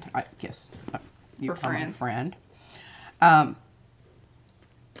friend, I guess you call him a friend,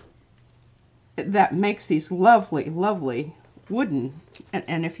 that makes these lovely, lovely wooden,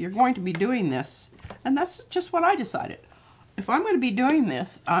 and if you're going to be doing this, and that's just what I decided, if I'm going to be doing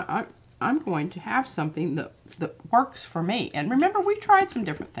this, I'm going to have something that works for me. And remember, we tried some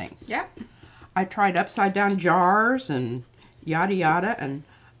different things. Yep. I tried upside down jars and yada yada, and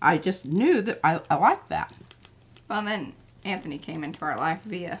I just knew that I liked that. Well, then Anthony came into our life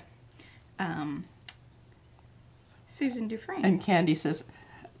via Susan Dufresne. And Candy says,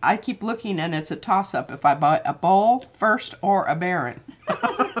 I keep looking and it's a toss-up if I buy a bowl first or a Baron.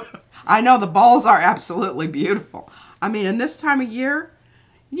 I know the bowls are absolutely beautiful. I mean, in this time of year,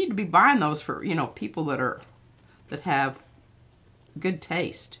 you need to be buying those for, you know, people that have good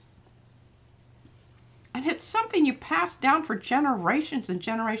taste. And it's something you pass down for generations and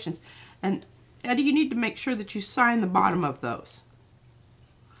generations. And Eddie, you need to make sure that you sign the bottom of those.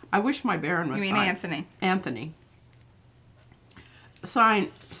 I wish my Baron was You mean signed. Anthony? Anthony.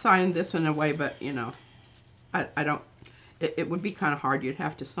 Sign this one away, but, you know, I don't, it would be kind of hard. You'd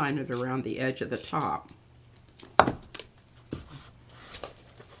have to sign it around the edge of the top.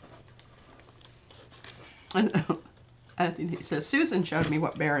 And Anthony says, Susan showed me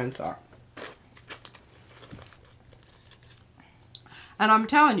what Barons are. And I'm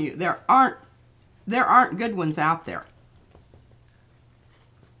telling you, there aren't good ones out there.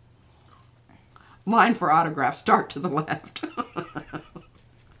 Line for autographs, start to the left.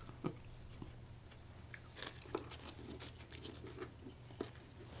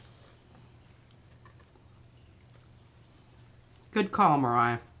 Good call,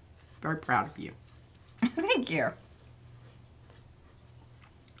 Mariah. Very proud of you. Thank you.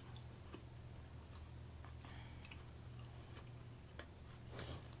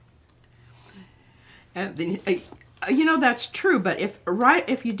 And then, you know, that's true, but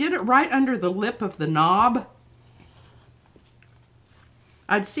if you did it right under the lip of the knob,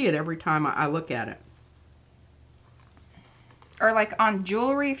 I'd see it every time I look at it. Or like on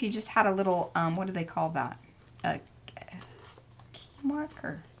jewelry, if you just had a little, what do they call that? A key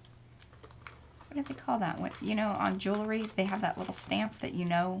marker. What do they call that? What, you know, on jewelry, they have that little stamp that you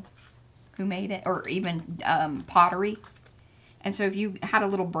know who made it, or even pottery. And so if you had a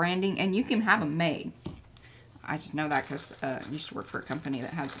little branding, and you can have them made. I just know that because I used to work for a company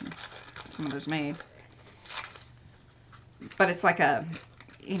that had some of those made. But it's like a,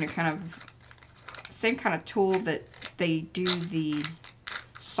 you know, kind of same kind of tool that they do the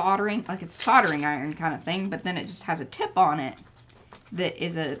soldering, like it's a soldering iron kind of thing, but then it just has a tip on it that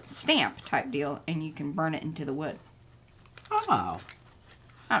is a stamp type deal, and you can burn it into the wood. Oh.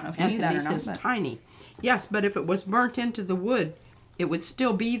 I don't know if you knew that or not. Says tiny. Yes, but if it was burnt into the wood, it would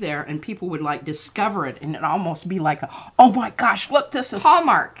still be there, and people would like discover it, and it'd almost be like, oh my gosh, look, this is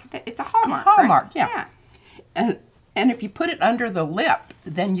Hallmark. It's a hallmark. Hallmark, right? yeah. And if you put it under the lip,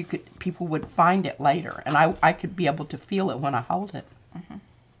 then people would find it later, and I could be able to feel it when I hold it. Mm-hmm.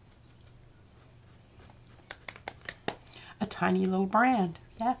 A tiny little brand,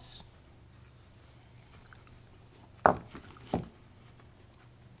 yes.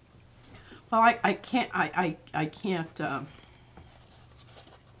 Well, I can't. I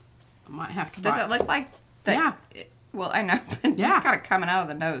might have to. Does it look like that? Yeah. Well, I know. It's kind of coming out of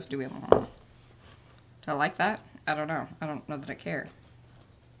the nose. Do I like that? I don't know. I don't know that I care.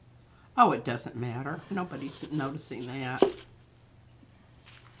 Oh, it doesn't matter. Nobody's noticing that.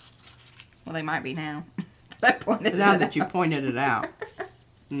 Well, they might be now. Now that you pointed it out.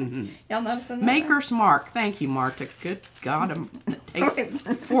 Mm-hmm. Y'all noticing that? Maker's Mark. Thank you, Marta. Good God. It takes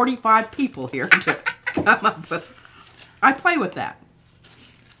 45 people here to come up with. I play with that.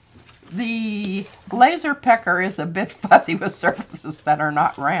 The laser pecker is a bit fuzzy with surfaces that are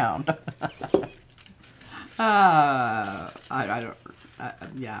not round. I don't.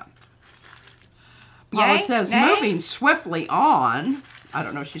 Yeah. Well, it says moving swiftly on. I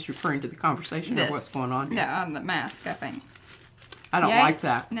don't know if she's referring to the conversation or what's going on. Yeah, on the mask, I think. I don't like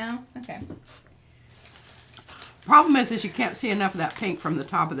that. No? Okay. Problem is you can't see enough of that pink from the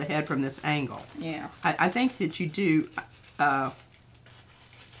top of the head from this angle. Yeah. I think that you do.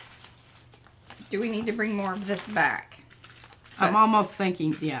 Do we need to bring more of this back? I'm almost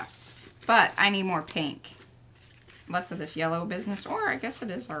thinking yes. But I need more pink. Less of this yellow business. Or I guess it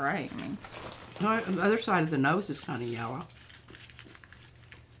is alright. I mean. The other side of the nose is kind of yellow.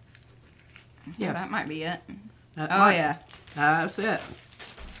 Yeah, that might be it. Yeah. That's it.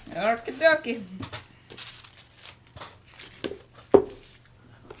 Okie dokie.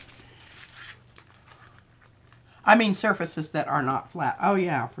 I mean surfaces that are not flat. Oh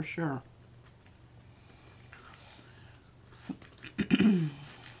yeah, for sure.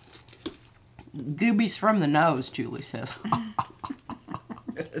 Goobies from the nose, Julie says.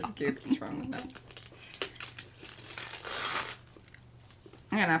 It is goobies from the nose.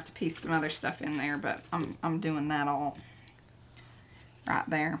 I'm gonna have to piece some other stuff in there, but I'm doing that all right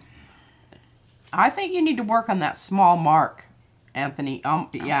there. I think you need to work on that small mark, Anthony.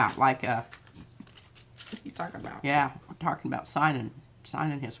 Yeah, like What are you talking about? yeah, we're talking about signing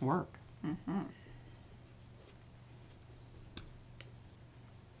his work. Mm-hmm.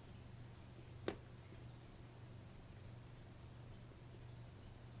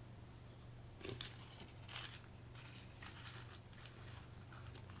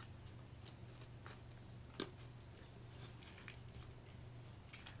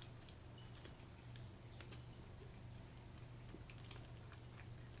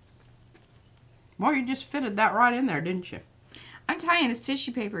 Well, you just fitted that right in there, didn't you? I'm telling you, this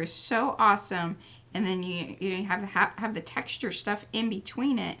tissue paper is so awesome. And then you have the texture stuff in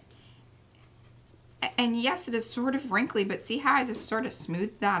between it. And yes, it is sort of wrinkly, but see how I just sort of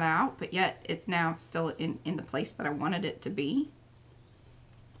smoothed that out, but yet it's now still in the place that I wanted it to be.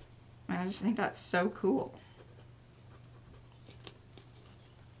 And I just think that's so cool.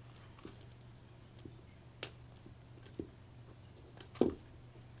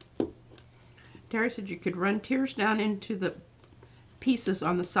 Terry said you could run tears down into the pieces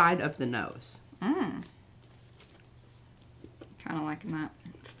on the side of the nose. Kind of liking that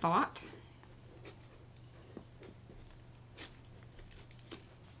thought.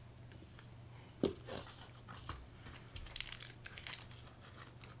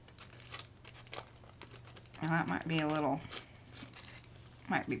 Well, that might be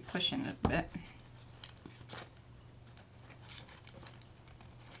might be pushing it a bit.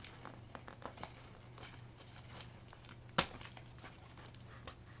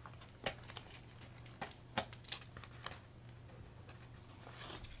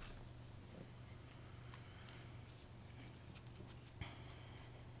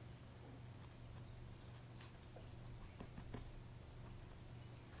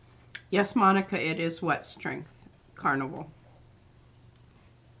 Yes, Monica, it is Wet Strength Carnival.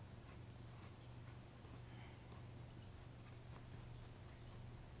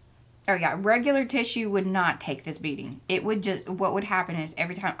 Oh yeah, regular tissue would not take this beating. It would just, what would happen is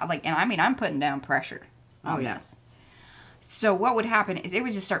every time, like, and I mean, I'm putting down pressure on this. So what would happen is it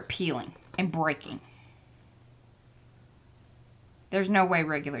would just start peeling and breaking. There's no way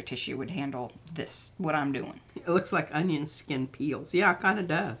regular tissue would handle this, what I'm doing. It looks like onion skin peels. Yeah, it kind of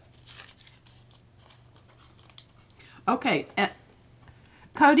does. Okay,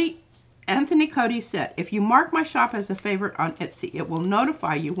 Anthony Cody said, if you mark my shop as a favorite on Etsy, it will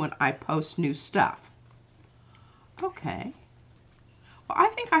notify you when I post new stuff. Okay. Well, I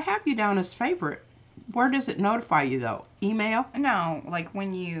think I have you down as favorite. Where does it notify you, though? Email? No, like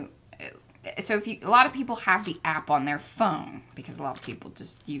when you, so if you, a lot of people have the app on their phone because a lot of people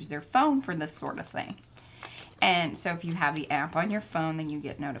just use their phone for this sort of thing. And so if you have the app on your phone, then you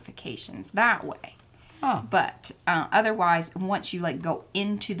get notifications that way. Oh. But otherwise, once you like go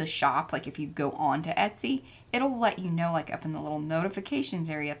into the shop, like if you go on to Etsy, it'll let you know, like up in the little notifications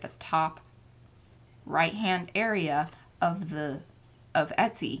area at the top right hand area of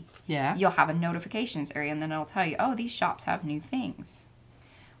Etsy. Yeah. You'll have a notifications area, and then it'll tell you, oh, these shops have new things.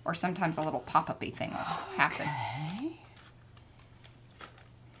 Or sometimes a little pop-up-y thing will happen. Okay.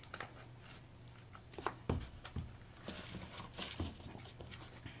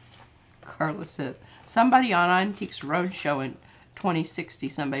 Carla says, somebody on Antiques Roadshow in 2060,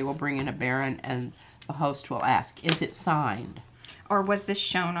 somebody will bring in a Baron and the host will ask, is it signed? Or was this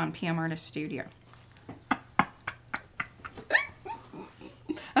shown on PM Artist Studio?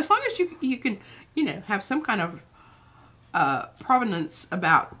 As long as you can, you know, have some kind of provenance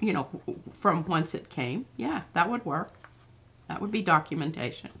about, you know, from whence it came. Yeah, that would work. That would be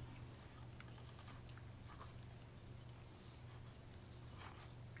documentation.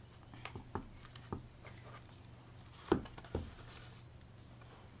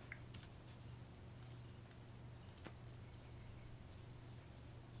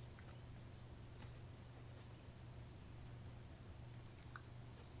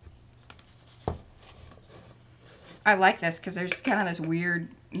 I like this because there's kind of this weird,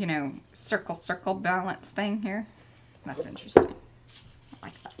 you know, circle balance thing here. That's interesting. I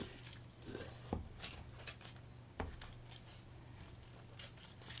like that.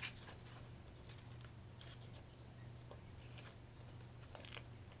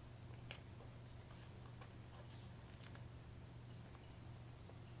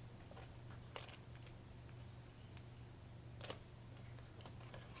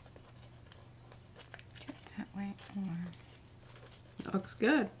 That way, or Looks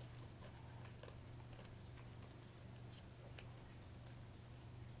good.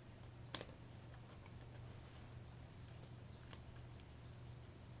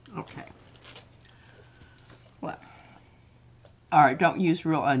 Okay. what? All right, don't use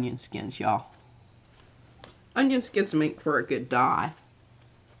real onion skins, y'all. Onion skins make for a good dye.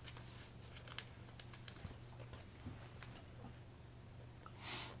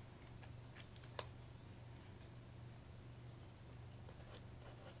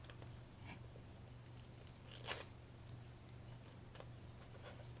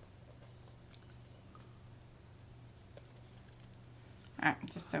 I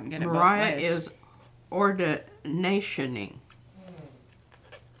just don't get it. Mariah is ordinationing.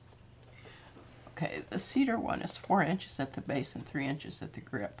 Okay, the cedar one is 4 inches at the base and 3 inches at the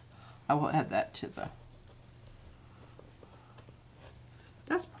grip. I will add that to the...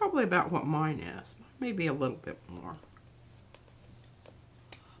 That's probably about what mine is. Maybe a little bit more.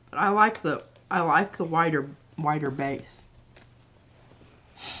 But I like the wider base.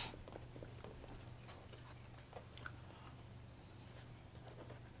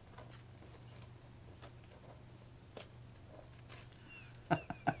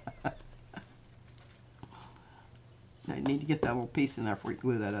 I need to get that little piece in there before you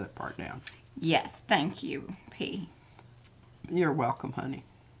glue that other part down. Yes, thank you, P. You're welcome, honey.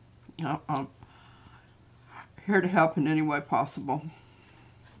 I'm here to help in any way possible.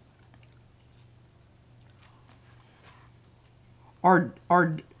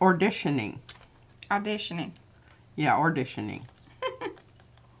 Auditioning. Auditioning. Yeah, auditioning.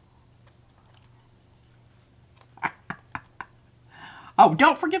 Oh,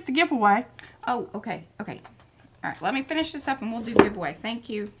 don't forget the giveaway. Oh, okay, okay. All right, let me finish this up and we'll do giveaway. Thank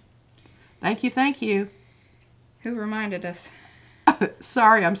you. Thank you, thank you. Who reminded us?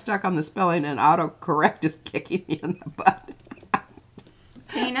 Sorry, I'm stuck on the spelling and autocorrect is kicking me in the butt.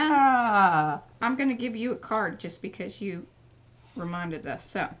 Tina, I'm going to give you a card just because you reminded us.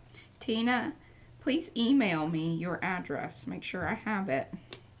 So, Tina, please email me your address. Make sure I have it.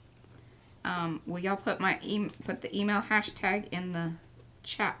 Will y'all put put the email hashtag in the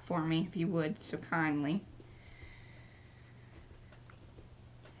chat for me if you would, so kindly.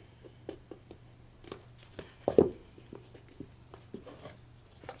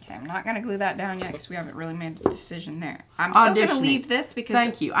 I'm not going to glue that down yet because we haven't really made a decision there. I'm still going to leave this because...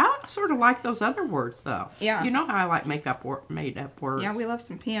 Thank you. I sort of like those other words, though. Yeah. You know how I like made up words. Yeah, we love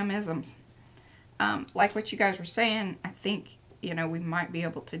some PM-isms. Like what you guys were saying, I think, you know, we might be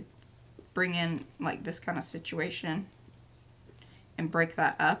able to bring in, like, this kind of situation and break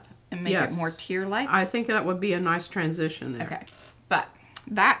that up and make it more tier-like. I think that would be a nice transition there. Okay. But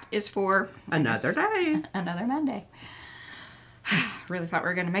that is for... Another day. Another Monday. Really thought we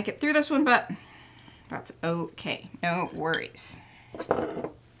were going to make it through this one, but that's okay. No worries.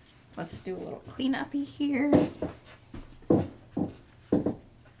 Let's do a little cleanup-y here.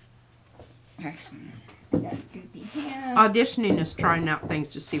 Okay. Got goopy hands. Auditioning is trying out things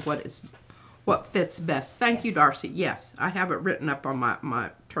to see what fits best. Thank you, Darcy. Yes, I have it written up on my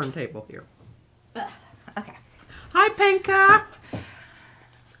turntable here. Okay. Hi, Pinka.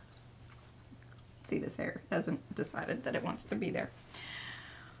 See, this hair hasn't decided that it wants to be there.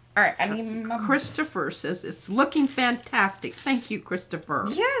 All right, I need my... Christopher says it's looking fantastic. Thank you, Christopher.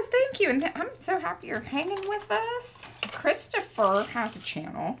 Yes, thank you. And I'm so happy you're hanging with us. Christopher has a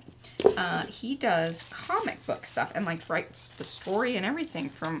channel. He does comic book stuff and like writes the story and everything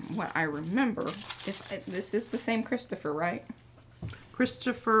from what I remember. This is the same Christopher, right?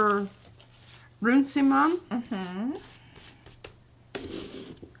 Christopher Runciman. Mm-hmm.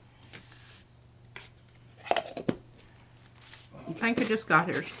 Panka just got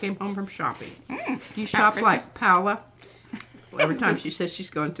here. She came home from shopping. Do you shop like Paula? Every time she says she's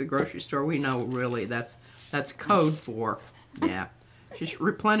going to the grocery store, we know really that's code for, yeah. She's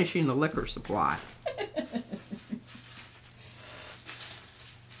replenishing the liquor supply.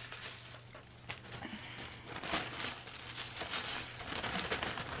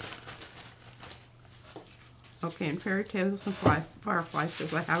 Okay, and Fairy Tales and Firefly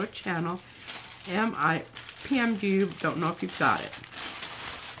says, I have a channel. I PM'd you, don't know if you've got it.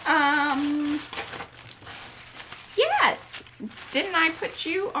 Yes. Didn't I put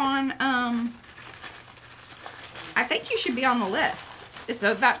you on, I think you should be on the list.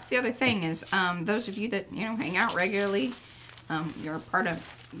 So that's the other thing is, those of you that, you know, hang out regularly, you're part of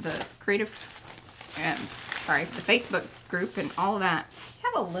the creative, the Facebook group and all of that. You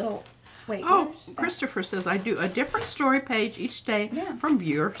have a little, wait. Oh, Christopher says, I do a different story page each day from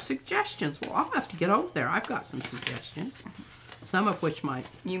viewer suggestions. Well, I'll have to get over there. I've got some suggestions. Some of which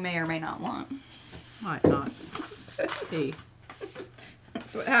you may or may not want. Might not be.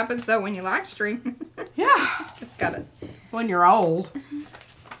 That's what happens, though, when you live stream. Yeah. Just gotta. When you're old,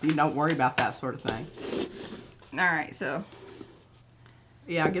 you don't worry about that sort of thing. All right, so.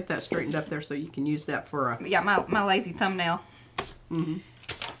 Yeah, I'll get that straightened up there so you can use that for a... Yeah, my lazy thumbnail. Mm-hmm.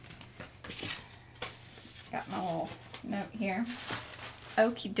 Got my little note here.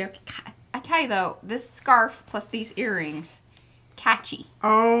 Okie dokie. I tell you though, this scarf plus these earrings, catchy.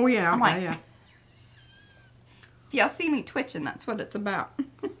 Oh yeah, I'm like, yeah. If y'all see me twitching, that's what it's about.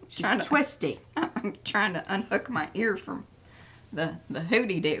 She's twisty. I'm trying to unhook my ear from the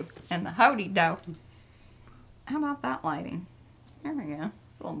hootie-doo and the hoody-do. How about that lighting? There we go.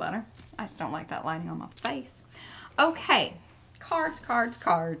 It's a little better. I just don't like that lighting on my face. Okay. Cards, cards,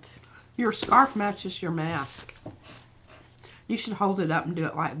 cards. Your scarf matches your mask. You should hold it up and do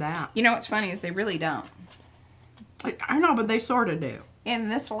it like that. You know what's funny is they really don't. I know, but they sort of do. In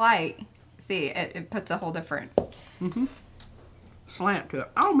this light, see, it puts a whole different... Mm-hmm. Slant to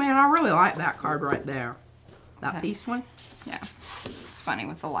it. Oh man, I really like that card right there. That Okay. piece one. Yeah. It's funny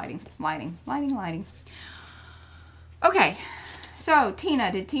with the lighting. Lighting. Okay. So,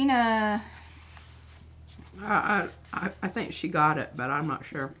 Tina, did Tina... I think she got it, but I'm not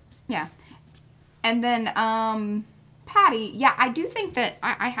sure. Yeah. And then, Patty, yeah, I do think that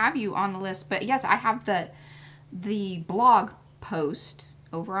I have you on the list, but yes, I have the blog post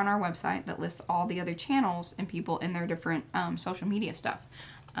over on our website that lists all the other channels and people in their different social media stuff.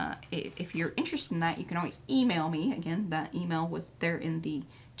 If you're interested in that, you can always email me. Again, that email was there in the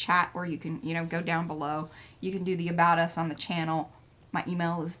chat, or you can, go down below. You can do the About Us on the channel. My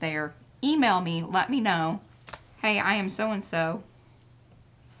email is there. Email me. Let me know. Hey, I am so-and-so.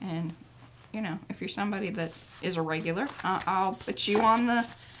 And, if you're somebody that is a regular, I'll put you on the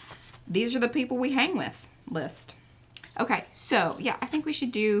these are the people we hang with list. Okay, so, yeah, I think we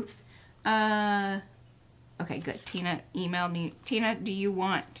should do, okay, good. Tina emailed me. Tina, do you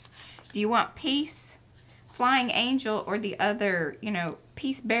want Peace, Flying Angel, or the other,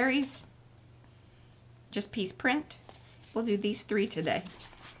 Peace Berries? Just Peace Print? We'll do these 3 today.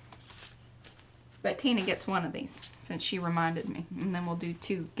 But Tina gets one of these, since she reminded me. And then we'll do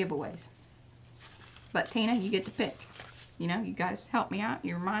 2 giveaways. But Tina, you get to pick. You guys help me out.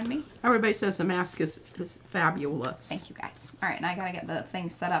 You remind me. Everybody says the mask is fabulous. Thank you, guys. All right, and I got to get the thing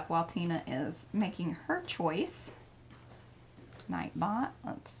set up while Tina is making her choice. Nightbot.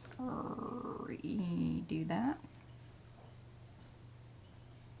 Let's redo that.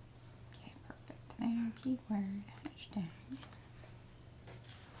 Okay, perfect. There, keyword, hashtag.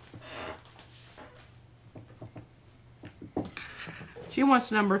 She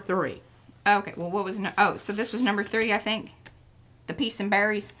wants number 3. Okay, well, what was... Oh, so this was number 3, I think. The Peace and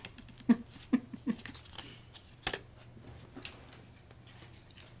Berries.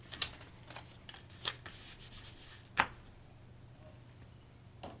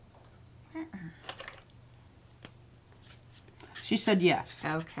 She said yes.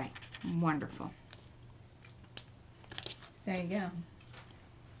 Okay, wonderful. There you go.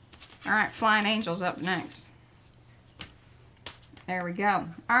 All right, Flying Angel's up next. There we go.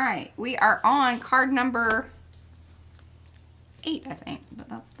 All right, we are on card number 8, I think, but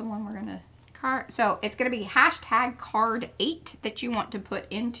that's the one we're gonna card. So it's gonna be hashtag card 8 that you want to put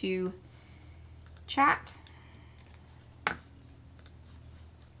into chat.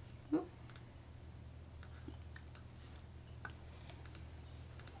 Oop.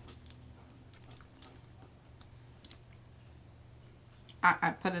 I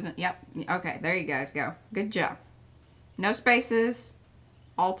put it in. Yep. Okay, there you guys go. Good job. No spaces,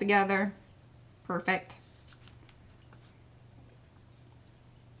 all together, perfect.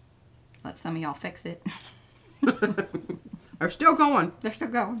 Let some of y'all fix it. They're still going. They're still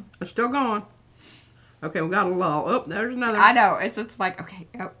going. They're still going. Okay, we got a lull. Oh, there's another. I know. It's like, okay.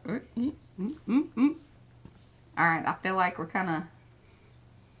 Oh, All right, I feel like we're kind of...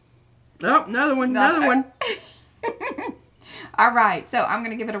 Oh, another one, another one. All right, so I'm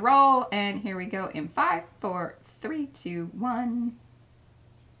going to give it a roll, and here we go in 5, 4, 3, 2, 1.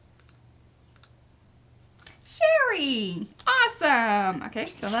 Sherry! Awesome!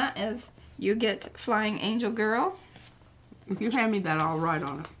 Okay, so that is, you get Flying Angel Girl. If you hand me that, I'll write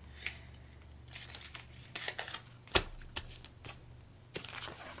on it.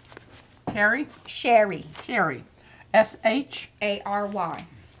 Terry? Sherry. Sherry. S-H? A-R-Y.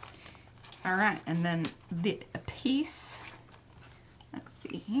 All right, and then the piece. Let's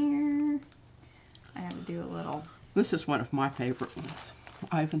see here. I have to do a little. This is one of my favorite ones.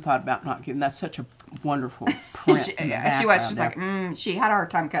 I even thought about not giving. That's such a wonderful print. She was just like, she had a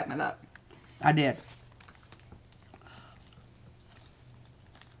hard time cutting it up. I did.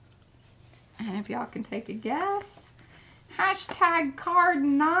 And if y'all can take a guess, hashtag card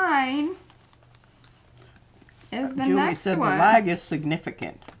 9 is the Julie next said one. the lag is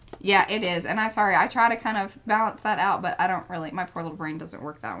significant. Yeah, it is. And I'm sorry, I try to kind of balance that out, but I don't really, my poor little brain doesn't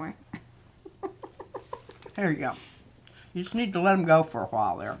work that way. There you go. You just need to let them go for a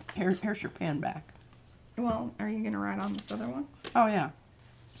while there. Here's your pen back. Well, are you going to write on this other one? Oh, yeah.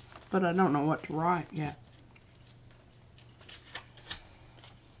 But I don't know what to write yet.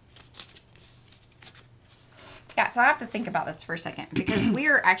 Yeah, so I have to think about this for a second because we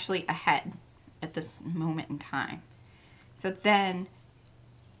are actually ahead at this moment in time. So then,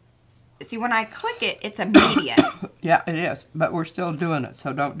 see, when I click it, it's immediate. Yeah, it is. But we're still doing it,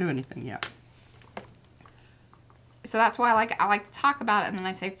 so don't do anything yet. So that's why I like to talk about it, and then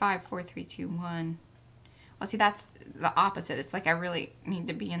I say 5, 4, 3, 2, 1. Well, see, that's the opposite. It's like I really need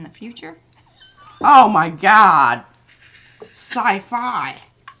to be in the future. Oh my God. Sci-fi.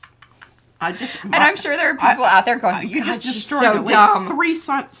 And I'm sure there are people out there going, you just she's destroyed so at least dumb. 3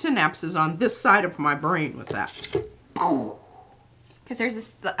 synapses on this side of my brain with that. Because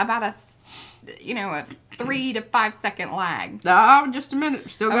there's about a 3 to 5 second lag. Oh, just a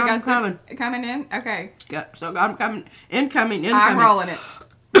minute. Still got them coming. Coming in? Okay. Still got them coming. Incoming. I'm rolling it.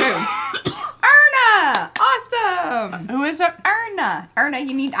 Boom. Erna! Awesome! Who is it? Erna. Erna,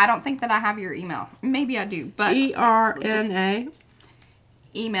 I don't think that I have your email. Maybe I do, but... E-R-N-A.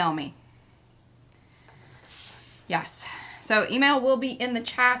 Email me. Yes. So email will be in the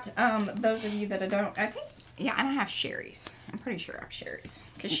chat. Those of you that I think, yeah, and I have Sherry's. I'm pretty sure I have Sherry's.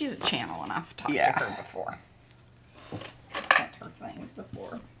 Because she's a channel and I've talked to her before. I've sent her things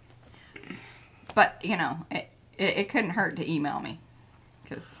before. But, it couldn't hurt to email me.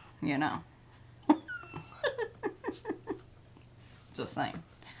 Because, Just saying.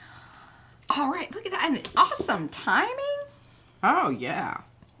 All right, look at that. And it's awesome timing. Oh, yeah.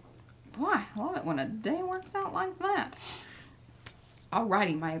 Boy, I love it when a day works out like that.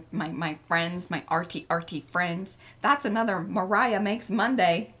 Alrighty, my friends, my arty friends. That's another Mariah Makes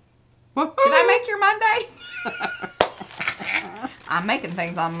Monday. Did I make your Monday? I'm making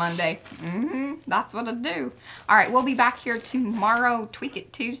things on Monday. That's what I do. Alright, we'll be back here tomorrow. Tweak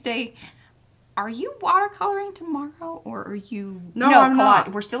It Tuesday. Are you watercoloring tomorrow, or are you... No, I'm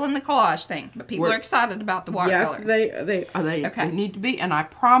not. We're still in the collage thing, but people are excited about the watercolor. Yes, they need to be, and I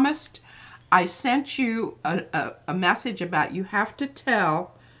promised... I sent you a message about you have to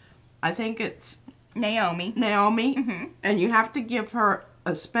tell, I think it's... Naomi. And you have to give her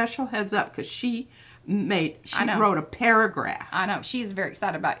a special heads up because she wrote a paragraph. I know. She's very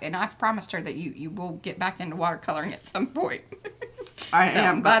excited about it, and I've promised her that you will get back into watercoloring at some point.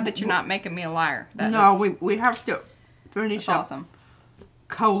 I'm glad that you're not making me a liar. We have to finish up awesome.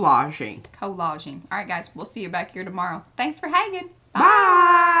 Collaging. All right, guys. We'll see you back here tomorrow. Thanks for hanging.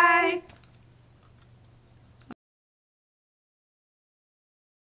 Bye.